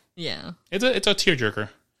day. Yeah, It's a tearjerker.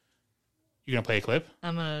 You gonna play a clip?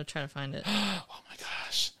 I'm gonna try to find it. Oh my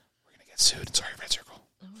gosh, we're gonna get sued. Sorry, Red Circle.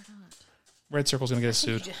 No, we're not. Red Circle's gonna get us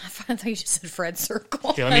sued. I thought you just said Fred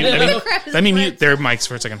Circle. Okay, Crap is let me Fred mute their mics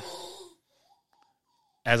for a second.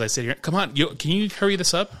 As I sit here, come on, can you hurry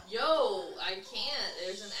this up? Yo, I can't.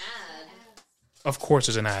 There's an ad. Of course,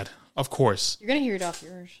 there's an ad. Of course, You're gonna hear it off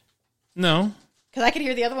yours no. because I could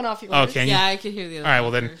hear the other one off yours. Oh, can you? Yeah, I could hear the other. All right,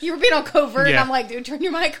 well then, You were being on covert, and Yeah. I'm like, dude, turn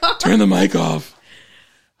your mic off. turn the mic off.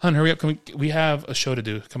 Hun, hurry up! We have a show to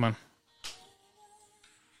do. Come on.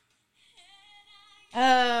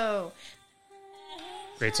 Oh.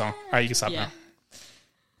 Great song. All right, you can stop Yeah. now.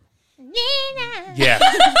 Yeah.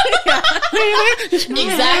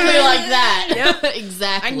 Exactly like that.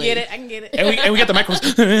 Exactly. I can get it. I can get it. and we got the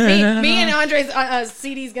microphones. me and Andre's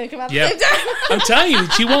CD's gonna come out at Yeah. the same time. I'm telling you,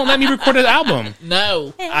 she won't let me record an album.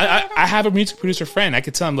 No. I have a music producer friend. I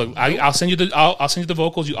could tell him, look, I'll send you I'll send you the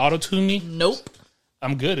vocals. You auto tune me. Nope.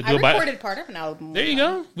 I'm good. I recorded part of an album. There you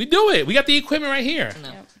go. We do it. We got the equipment right here.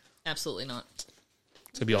 No. Absolutely not.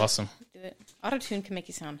 It's gonna be awesome. Do it. Auto tune can make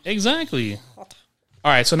you sound Exactly. All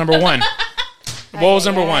right. So number 1. What was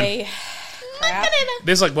number 1? crap.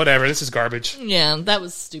 This is like whatever. This is garbage. Yeah, that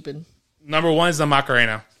was stupid. Number 1 is the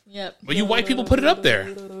Macarena. Yep. But you white people put it up there.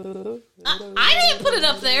 I didn't put it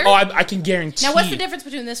up there. Oh, I can guarantee. Now, what's the difference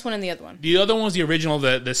between this one and the other one? The other one was the original,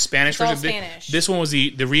 the Spanish all version. Spanish. This one was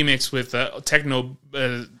the remix with techno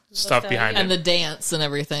stuff behind And it. the dance and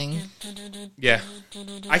everything. Yeah,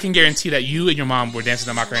 I can guarantee that you and your mom were dancing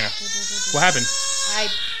the Macarena. What happened?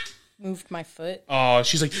 moved my foot. Oh,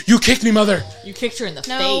 she's like, you kicked me, mother. You kicked her in the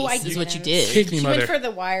No, face. I Is what you didn't. did. Kicked me, She mother. went for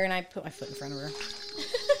the wire, and I put my foot in front of her.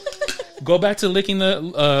 Go back to licking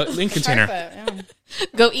the ink container. Carpa, yeah.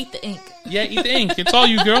 Go eat the ink. Yeah, eat the ink. It's all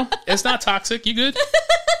you, girl. It's not toxic. You good?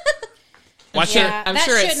 Watch it. I'm that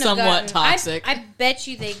sure it's shouldn't have somewhat gotten- toxic. I bet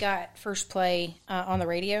you they got first play on the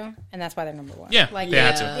radio, and that's why they're number one. Yeah, like they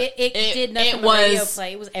had to. It did nothing it but radio was-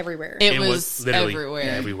 play. It was everywhere. It was literally everywhere.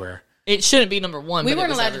 everywhere. It shouldn't be number one. we but it weren't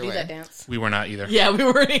was allowed everywhere. to do that dance. We were not either. Yeah, we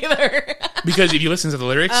weren't either. Because if you listen to the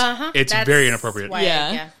lyrics, it's That's very inappropriate. why-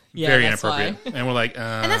 Yeah. Yeah, Very that's inappropriate. why. And we're like,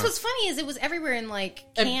 And that's what's funny is it was everywhere in like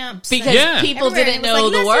camps Because and Yeah. people everywhere, didn't and it was know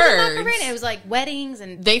like, the "Let's do the words. Macarena." It was like weddings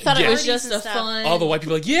and They thought it was parties just and a stuff. fun. all the white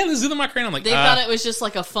people are like, yeah, let's do the Macarena. I'm like, They thought it was just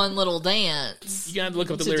like a fun little dance you gotta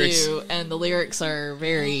look up the to lyrics. do, and the lyrics are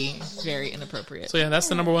very, very inappropriate. So yeah, that's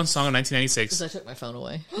the number one song of 1996. I took my phone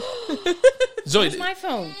away. Zoe, Where's my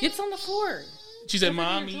phone? It's on the floor. she said,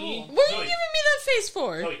 "Mommy." What are you giving me that face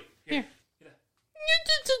for? Zoe, here.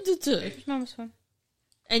 Here's Mama's phone.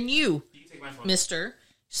 And you, You can take my phone. Mister,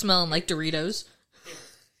 smelling like Doritos.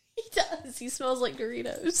 He does. He smells like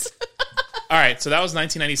Doritos. All right, so that was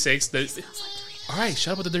 1996. All right,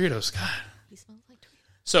 shut up with the Doritos. God. He smells like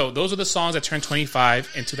Doritos. So those are the songs that turned 25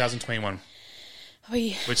 in 2021, Oh,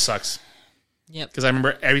 yeah. which sucks Yep. because I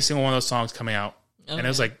remember every single one of those songs coming out, and it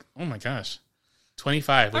was yeah. like, oh my gosh, 25,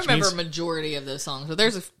 I which remember means a majority of those songs, but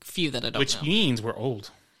there's a few that I don't which know. means we're old.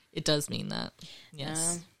 It does mean that.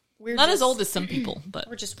 Yes. We're Not just, as old as some people, but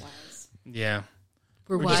We're just wise. Yeah,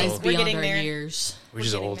 we're just wise old. We're beyond getting our there. years. we're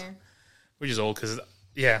just Getting old. there. We're just old because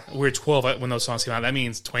we're 12 when those songs came out. That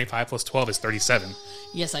means 25 plus 12 is 37.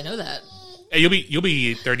 Yes, I know that. Hey, you'll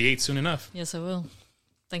be 38 soon enough. Yes, I will.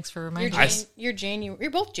 Thanks for You're, reminding I me. s- you're January.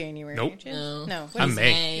 You're both January. Nope. Aren't you? No. No. What I'm is it?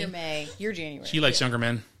 May. You're May. You're January. She likes younger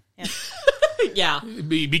men. Yeah.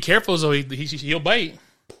 Be careful, Zoe. He'll bite.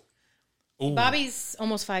 Ooh. Bobby's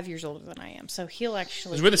almost 5 years older than I am, so he'll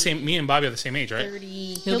actually. 'Cause we're the same. Me and Bobby are the same age, right?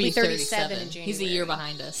 30. He'll be 37 in January. He's a year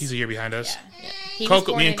behind us. He's a year behind us. Yeah. He Coco- was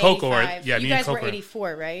born me and in Coco are- 85. yeah, You me and guys were Coco are-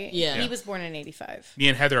 84, right? Yeah. He was born in 85. Me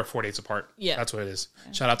and Heather are 4 days apart. Yeah. That's what it is.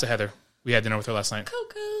 Shout out to Heather. We had dinner with her last night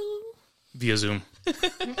Coco. via Zoom.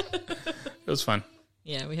 It was fun.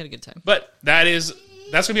 Yeah, we had a good time. But that's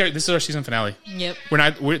gonna be this is our season finale. Yep.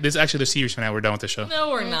 This is actually the series finale. We're done with the show. No,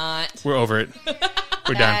 we're not. We're over it.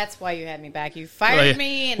 We're done. That's why you had me back. You fired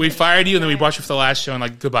me. And We fired you, and then we brought you for the last show, and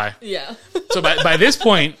like goodbye. Yeah. So by this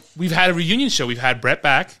point, we've had a reunion show. We've had Brett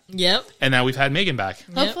back, Yep. and now we've had Megan back.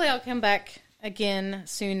 Hopefully, I'll come back again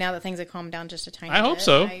soon now that things have calmed down just a tiny bit. I hope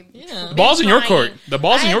so. Yeah. The ball's in your trying- court. The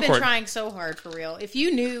ball's in your I have court. been trying so hard for real. If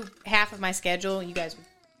you knew half of my schedule, you guys would.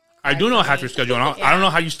 I do know half your schedule. And I don't know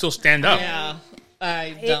how you still stand up. Yeah.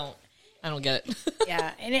 I don't get it.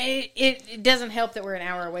 Yeah, and it doesn't help that we're an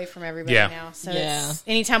hour away from everybody Yeah. now. So Yeah. it's,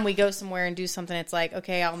 anytime we go somewhere and do something, it's like,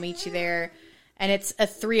 okay, I'll meet you there, and it's a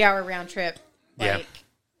 3-hour round trip. Yeah. Like,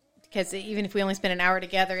 because even if we only spend an hour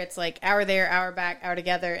together, it's like hour there, hour back, hour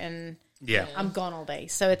together, and Yeah. I'm gone all day.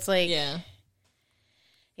 So it's like, Yeah.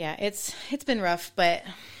 it's been rough, but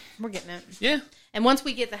we're getting it. Yeah. And once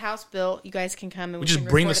we get the house built, you guys can come and we just can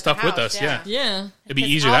bring record the at stuff with house, us, yeah. Yeah. It'd be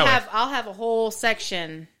 'Cause easier I'll that way. I'll have a whole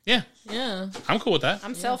section. Yeah. Yeah. I'm cool with that.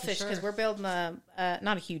 I'm selfish for because sure. we're building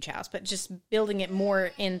not a huge house, but just building it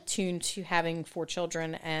more in tune to having 4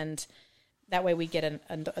 children, and that way we get an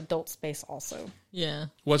adult space also. Yeah.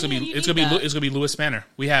 What's gonna be? you It's need gonna be. that. It's gonna be Lewis Manor.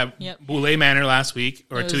 We have Yep. Boulay Manor last week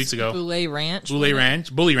or It 2 weeks was ago. Boulay Ranch. Bully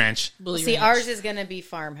Ranch. Bully See, Ranch. ours is going to be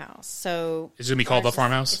farmhouse, so It's gonna be called the ours is-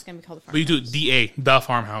 farmhouse. It's going to be called the But you farmhouse. do DA, the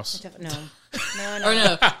farmhouse. No, Or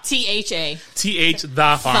no, THA. TH, the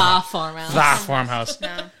The farmhouse. farmhouse. The farmhouse.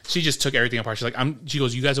 No. She just took everything apart. She's like, she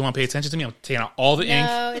goes, you guys don't want to pay attention to me? I'm taking out all the ink.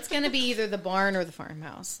 No, it's going to be either the barn or the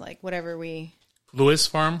farmhouse, like whatever we. Lewis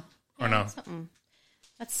Farm? Or no? Something.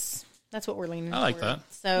 That's what we're leaning. I like toward.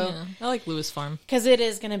 that. So Yeah. I like Lewis Farm. because it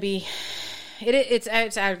is going to be, it's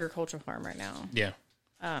agricultural farm right now. Yeah.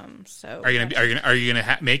 So Are you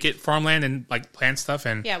gonna make it farmland and like plant stuff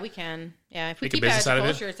and yeah, we can. Yeah, if we Make a keep business out of it?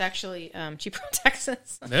 agriculture, it's actually cheaper in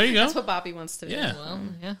Texas. there you go. That's what Bobby wants to do. Yeah. Well,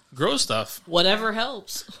 yeah. Grow stuff. Whatever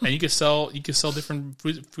helps. And you can sell different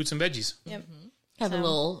fruits and veggies. Yep. Have a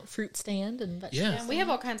little fruit stand and vegetables. Yeah. And we have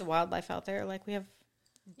all kinds of wildlife out there. Like we have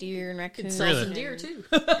deer and raccoons. Sell Really? some deer too.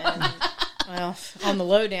 And, well, on the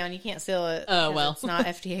lowdown, you can't sell it. Oh, 'cause well. it's not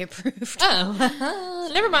FDA approved. Oh,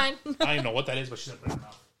 never mind. I don't even know what that is, but she's like,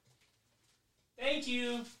 mouth. Thank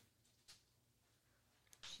you.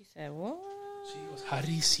 She said, "What?" She goes, how did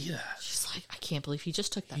he see that? She's like, I can't believe he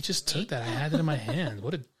just took that. He just took that. I had it in my hand.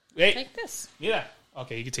 What a wait. Take this. Yeah.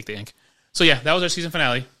 Okay, you can take the ink. So yeah, that was our season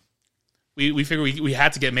finale. we figured we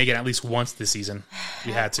had to get Megan at least once this season.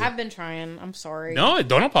 We had to. I've been trying. I'm sorry. No,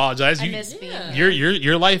 don't apologize. I miss being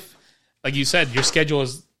Your life, like you said, your schedule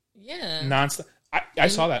is Yeah. nonstop. I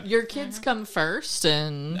saw that. Your kids come first,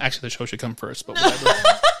 and Actually, the show should come first, but whatever.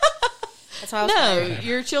 That's why I was no, tired.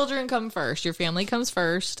 your children come first. Your family comes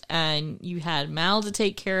first, and you had Mal to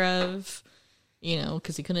take care of.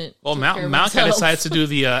 Because he couldn't. Well, take care of Malcolm himself. decides to do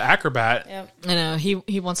the acrobat. Yep. I know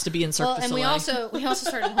he wants to be in Cirque Well, du and we Soleil. also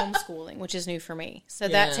started homeschooling, which is new for me. So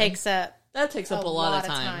Yeah. that takes up That takes up a lot of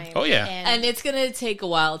time. Oh, yeah. And it's gonna take a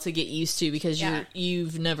while to get used to because Yeah.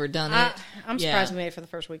 you've never done it. I'm Yeah. surprised we made it for the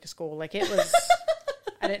first week of school. Like it was,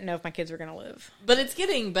 I didn't know if my kids were gonna live. But it's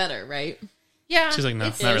getting better, right? Yeah, She's like, no,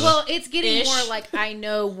 it's, not really. well, it's getting Ish. more like I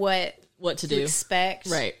know what What to to do? expect.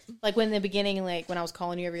 Right. Like when in the beginning, like when I was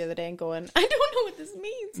calling you every other day and going, I don't know what this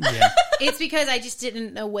means. Yeah. It's because I just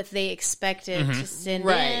didn't know what they expected to send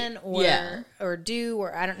Right. in or Yeah. or do,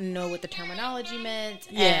 or I don't know what the terminology meant.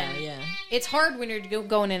 Yeah, And yeah. It's hard when you're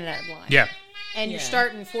going in and out blind. Yeah. And you're Yeah.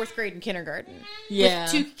 starting fourth grade and kindergarten. Yeah.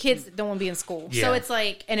 With two kids that don't want to be in school. Yeah. So it's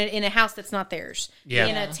like in a house that's not theirs. Yeah.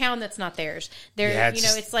 In a town that's not theirs. They're Yeah,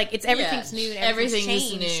 it's like it's everything's Yeah. new and Everything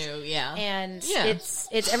everything's is changed. new. Yeah. And Yeah. it's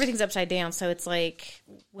everything's upside down. So it's like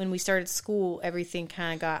when we started school, everything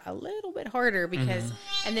kind of got a little bit harder because,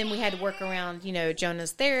 and then we had to work around,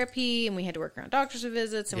 Jonah's therapy, and we had to work around doctor's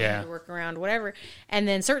visits, and we Yeah. had to work around whatever. And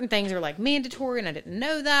then certain things are like mandatory, and I didn't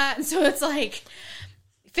know that, and so it's like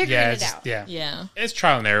figuring Yeah. it out. Yeah. It's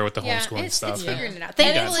trial and error with the Yeah, homeschooling it's stuff. figuring it out. And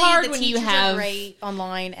Thankfully, it's hard the when you teachers have- are great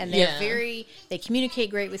online, and they're Yeah. they communicate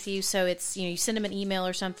great with you. So it's you send them an email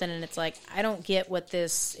or something, and it's like I don't get what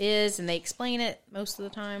this is, and they explain it most of the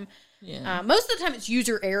time. Yeah. Most of the time, it's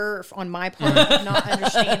user error on my part of not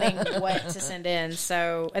understanding what to send in.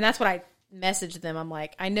 So, and that's what I messaged them. I'm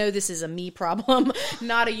like, I know this is a me problem,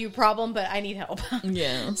 not a you problem, but I need help.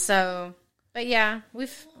 Yeah. So, but yeah, we're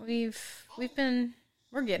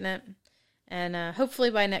getting it, and hopefully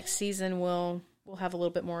by next season we'll have a little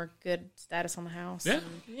bit more good status on the house. Yeah.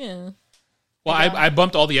 And- Yeah. Well, I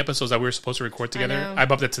bumped all the episodes that we were supposed to record together. know. I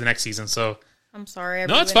bumped it to the next season, so I'm sorry. I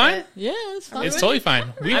no, it's ruined fine. it. Yeah, it's fine. It's totally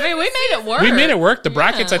fine. We I mean, we made it work. made it work. The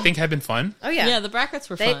brackets, Yeah. I think, have been fun. Oh yeah, Yeah, the brackets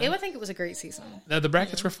were I fun. think it was a great season. The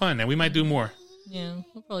brackets were fun, and we might do more. Yeah,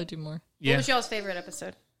 we'll probably do more. What Yeah, was y'all's favorite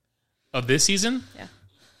episode? of this season.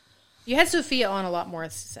 You had Sophia on a lot more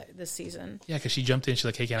this season. Yeah, because she jumped in. She's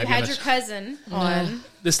like, "Hey, can I You be on had this?" your cousin on.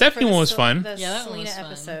 The Stephanie one was fun. The Yeah, that one Selena was fun.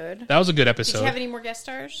 episode. That was a good Did episode. you have any more guest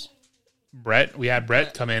stars? Brett, we had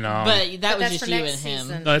Brett come in. But that But was that's just for you and next him.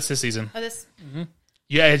 season. No, it's this season. Oh, this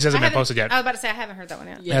Yeah, it hasn't I been haven't- posted yet. I was about to say I haven't heard that one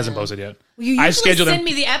yet. It hasn't posted yet. You I usually scheduled send them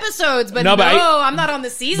me the episodes, but No, but I'm not on the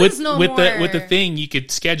seasons no with more. the thing. You could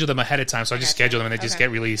schedule them ahead of time, so I just Okay. schedule them and they just Okay.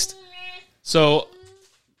 get released. So,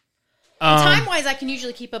 Time wise, I can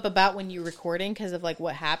usually keep up about when you're recording because of like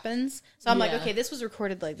what happens. So I'm like, Yeah. okay, this was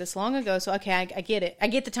recorded like this long ago, so okay, I get it. I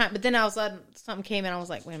get the time. But then all of a sudden something came and I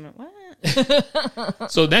was like, wait a minute,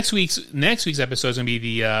 what? so next week's episode is gonna be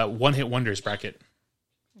the one hit wonders bracket,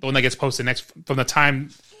 the one that gets posted next from the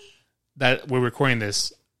time that we're recording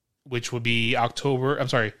this, which will be October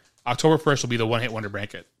 1st will be the one hit wonder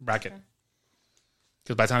bracket.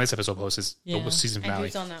 Because by the time this episode posts, it's Yeah. the season And finale.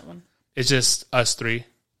 who's on that one? It's just us three.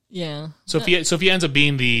 Yeah. Sophia ends up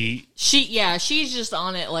being the. She's just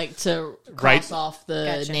on it like to cross Right. off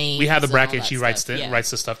the Gotcha. names. We have the and all bracket. that She stuff.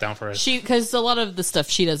 writes the stuff down for us. Because a lot of the stuff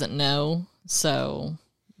she doesn't know, so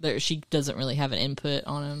she doesn't really have an input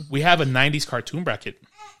on them. We have a 90s cartoon bracket.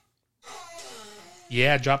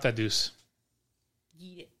 Yeah, drop that deuce.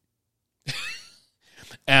 Yeet it.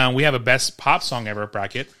 And we have a best pop song ever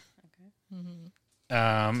bracket.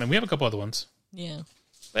 And we have a couple other ones. Yeah.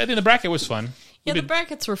 But I think the bracket was fun. Yeah, We've the been-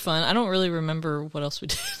 brackets were fun. I don't really remember what else we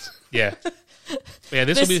did. yeah. But yeah,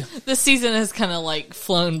 this will be This season has kind of like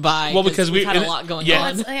flown by. Well, because we've had we- a lot going yeah.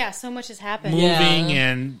 on. Yeah, so much has happened. moving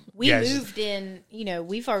Yeah. and We yeah, it's- moved in.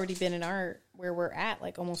 We've already been in where we're at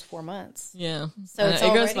like almost 4 months. Yeah. So it's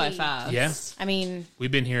it goes by already- fast. Yeah. I mean,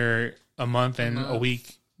 We've been here a month and a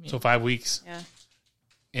week, so 5 weeks yeah,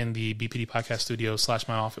 in the BPD podcast studio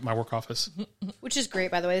 / my work office. which is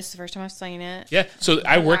great. By the way, this is the first time I've seen it. Yeah, so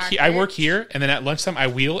I work Black I work here, and then at lunchtime I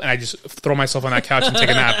wheel and I just throw myself on that couch and take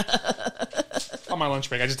a nap. On my lunch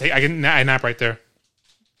break, I nap right there.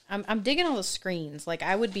 I'm digging all the screens. Like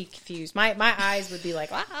I would be confused. My eyes would be like,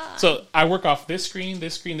 ah. So I work off this screen,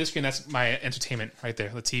 this screen, this screen. That's my entertainment right there.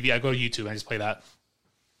 The TV. I go to YouTube and I just play that.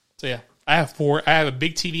 So yeah, I have a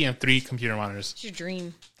big TV and 3 computer monitors. It's your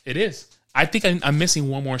dream. It is. I think I'm missing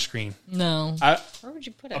one more screen No. Where would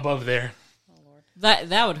you put it? above there.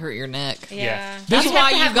 That would hurt your neck. Yeah. That's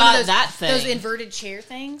why you got that thing. Those inverted chair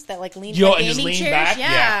things that like lean Yo, like and just gaming lean chairs. back?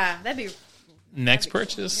 Yeah, Yeah. that'd be Next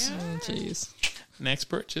purchase. Oh, jeez. Next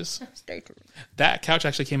purchase. Stay true. That couch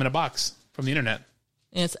actually came in a box from the internet.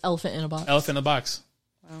 And it's elephant in a box. Elephant in the box.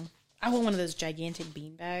 Wow. I want one of those gigantic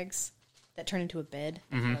bean bags that turn into a bed.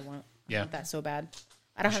 That's what I want. Yeah. I want that so bad.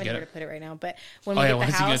 I don't have get anywhere it. to put it right now, but when Oh we yeah, get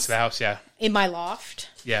once the you get house, to the house, yeah, in my loft,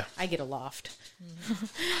 yeah. I get a loft.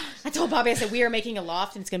 I told Bobby, I said, we are making a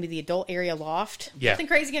loft, and it's going to be the adult area loft. Yeah. Nothing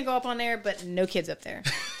crazy going to go up on there, but no kids up there.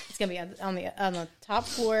 It's going to be on the top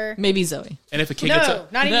floor. Maybe Zoe. And if a kid No, gets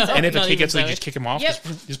up, not even No. so. and if a Not kid even gets up, so. you just kick him off. Yep.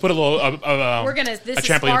 Just put a little We're going to, this a is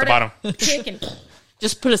trampoline at the bottom. Kick and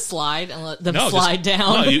Just put a slide and let them No, slide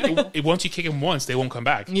down. No, once you kick them once, they won't come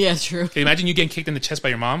back. Yeah, true. Okay, imagine you getting kicked in the chest by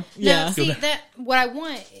your mom. Yeah. No, see, that what I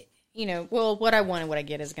want, what I want and what I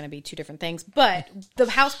get is going to be two different things. But the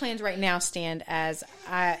house plans right now stand as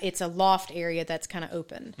it's a loft area that's kind of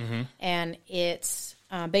open, and it's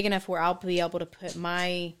big enough where I'll be able to put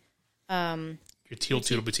my Your Teal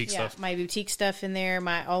Toodle boutique stuff. my boutique stuff in there,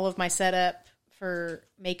 all of my setup for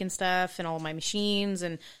making stuff, and all of my machines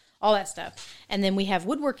and all that stuff. And then we have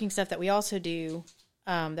woodworking stuff that we also do.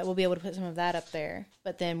 That we'll be able to put some of that up there.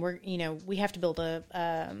 But then we have to build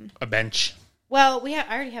A bench. Well, I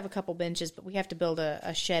already have a couple benches, but we have to build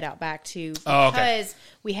a shed out back too because Oh, okay.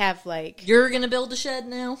 we have like You're going to build a shed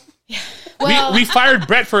now? well, we fired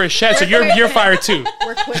Brett for his shed, so you're fired too.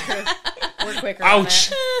 we're quicker. We're quicker. on Ouch.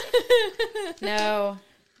 that. No.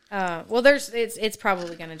 Well, it's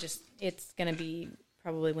probably gonna be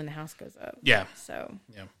probably when the house goes up. Yeah. So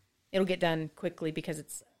Yeah. it'll get done quickly because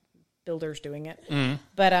it's builders doing it. Mm-hmm.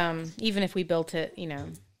 But even if we built it,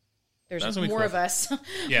 there's That's gonna be more cool. of us,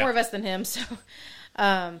 Yeah. more of us than him. So,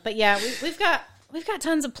 but yeah, we've got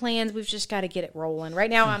tons of plans. We've just got to get it rolling. Right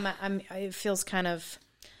now, it feels kind of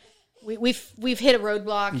we've hit a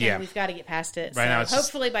roadblock Yeah. and we've got to get past it. Right so now it's just-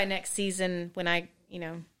 hopefully by next season, when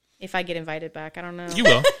if I get invited back, I don't know. You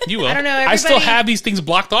will. You will. I don't know, I still everybody- have these things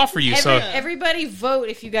blocked off for you. So Everybody vote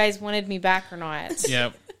if you guys wanted me back or not.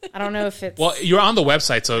 yeah. I don't know if it's. Well, you're on the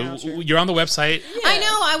website, so Yeah, sure. you're on the website, I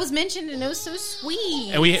know I was mentioned and it was so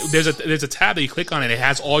sweet. and there's a tab that you click on, and it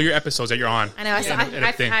has all your episodes that you're on. I know. And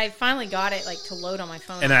a thing. I finally got it to load on my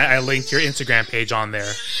phone. And I linked your Instagram page on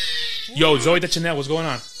there. Yo, Zoe the Chanel, what's going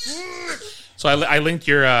on? So I linked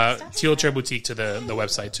your Teal Chair Boutique to the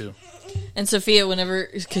website too. And Sophia,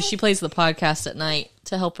 because she plays the podcast at night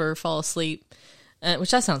to help her fall asleep, which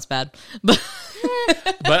that sounds bad, but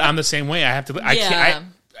But I'm the same way. I have to. I Yeah. can't.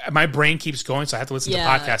 my brain keeps going, so I have to listen to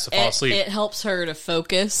podcasts to fall asleep. It helps her to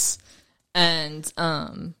focus, and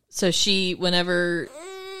so whenever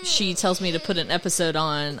she tells me to put an episode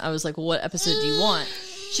on, I was like, well, "What episode do you want?"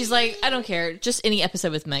 She's like, "I don't care, just any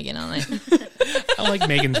episode with Megan on it." I like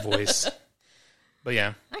Megan's voice. But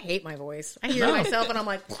yeah. I hate my voice. I hear myself and I'm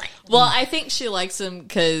like, Well, I think she likes them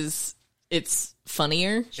because it's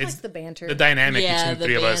funnier. she likes the banter. The dynamic Yeah, between the the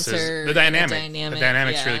three of us is banter, the dynamic. the The dynamic,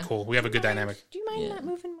 dynamic's yeah. really cool. We have a good dynamic. Do you mind not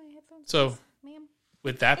moving my headphones? So Ma'am?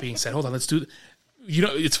 with that being said, hold on, let's do.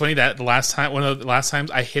 It's funny that one of the last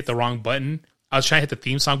times I hit the wrong button. I was trying to hit the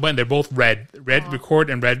theme song button. They're both red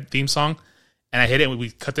record and red theme song, and I hit it and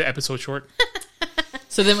we cut the episode short.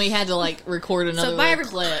 So then we had to record another bye,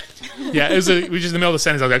 little clip. Yeah, we were just in the middle of the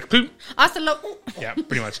sentence. I was like, poop. Hasta lo- Yeah,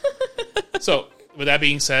 pretty much. So with that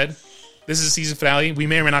being said, this is the season finale. We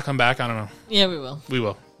may or may not come back. I don't know. Yeah, we will. We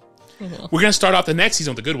will. will. We're gonna start off the next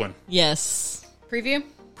season with a good one. Yes. Preview?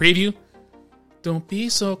 Preview. Don't be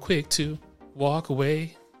so quick to walk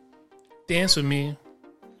away. Dance with me.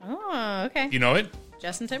 Oh, okay. You know it?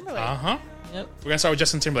 Justin Timberlake. Uh-huh. Yep. We're gonna start with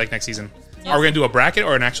Justin Timberlake next season. Are we gonna do a bracket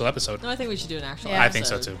or an actual episode? No, I think we should do an actual. Yeah. I think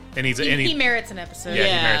so too. It needs He merits an episode. Yeah.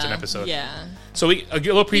 he merits an episode. Yeah. So a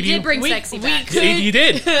little preview. He did bring We- sexy we back. could- You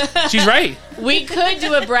did. She's right. We could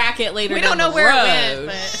do a bracket later. We down don't know the where road. it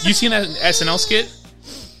went, You seen that SNL skit?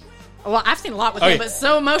 but well, I've seen a lot with Okay. him, but most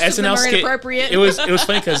of them SNL are skit. inappropriate. It was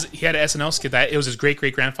funny because he had an SNL skit that it was his great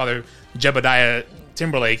grandfather Jebediah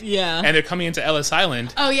Timberlake. Yeah. And they're coming into Ellis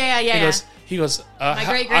Island. Oh yeah. He goes. My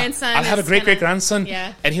great-grandson I'll have a is great gonna- grandson.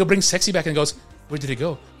 Yeah. And he'll bring sexy back and goes, where did it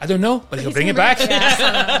go? I don't know, but he'll bring it back.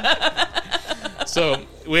 So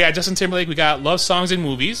we got Justin Timberlake. We got love songs in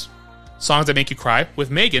movies, songs that make you cry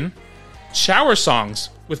with Megan, shower songs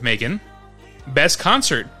with Megan, best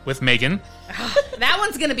concert with Megan, That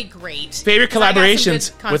one's gonna be great. favorite 'Cause I got some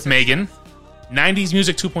collaborations good with concert Megan, 90s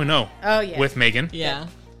music 2.0 Oh yeah. with Megan. Yeah.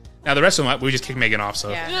 Now the rest of them we just kick Megan off. So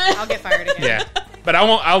Yeah, I'll get fired again. yeah. But I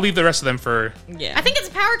won't. I'll leave the rest of them for. Yeah. I think it's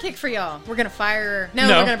a power kick for y'all. We're gonna fire her. No,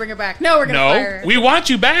 No. we're gonna bring her back. No, we're gonna fire No, her. we want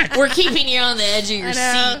you back. we're keeping you on the edge of your I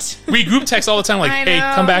know. seat. We group text all the time, like, I "Hey,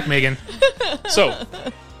 know. come back, Megan." So,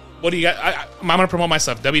 what do you got? I'm gonna promote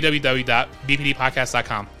myself.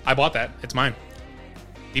 www.bpdpodcast.com. I bought that. It's mine.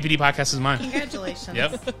 BPD podcast is mine. Congratulations.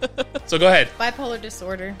 Yep. So go ahead. Bipolar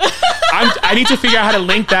disorder. I need to figure out how to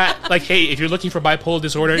link that. Like, hey, if you're looking for bipolar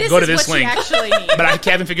disorder, go to this what link. you actually need. But I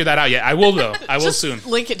haven't figured that out yet. I will though. I will Just soon.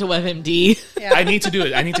 link it to WebMD. Yeah. I need to do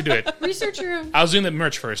it. Research your own. I was doing the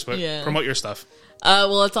merch first, but Yeah. promote your stuff.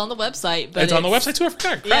 Well, it's on the website. But It's on the website too. I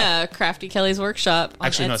forgot. Crap. Yeah, Crafty Kelly's Workshop. On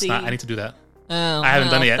Actually, no, it's Etsy. not. I need to do that. Oh, I haven't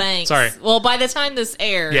done it yet. Thanks. Sorry. Well, by the time this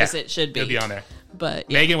airs, Yeah, it should be. It'll be on there. But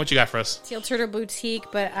yeah. Megan, what you got for us? Teal Turtle Boutique,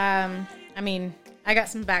 but I mean, I got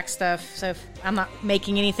some back stuff, so if I'm not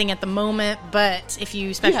making anything at the moment. But if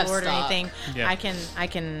you special have order stock. anything, Yeah. I can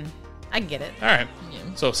get it. All right.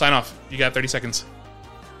 So sign off. You got 30 seconds.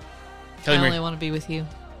 Kelly I Marie. only want to be with you.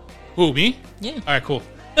 Who, me? Yeah. All right, cool.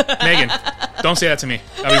 Megan, don't say that to me.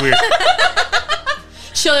 That'd be weird.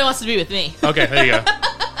 She only wants to be with me. Okay, there you go.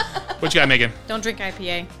 What you got, Megan? Don't drink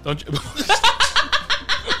IPA. Don't you...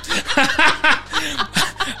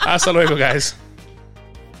 Hasta luego, guys.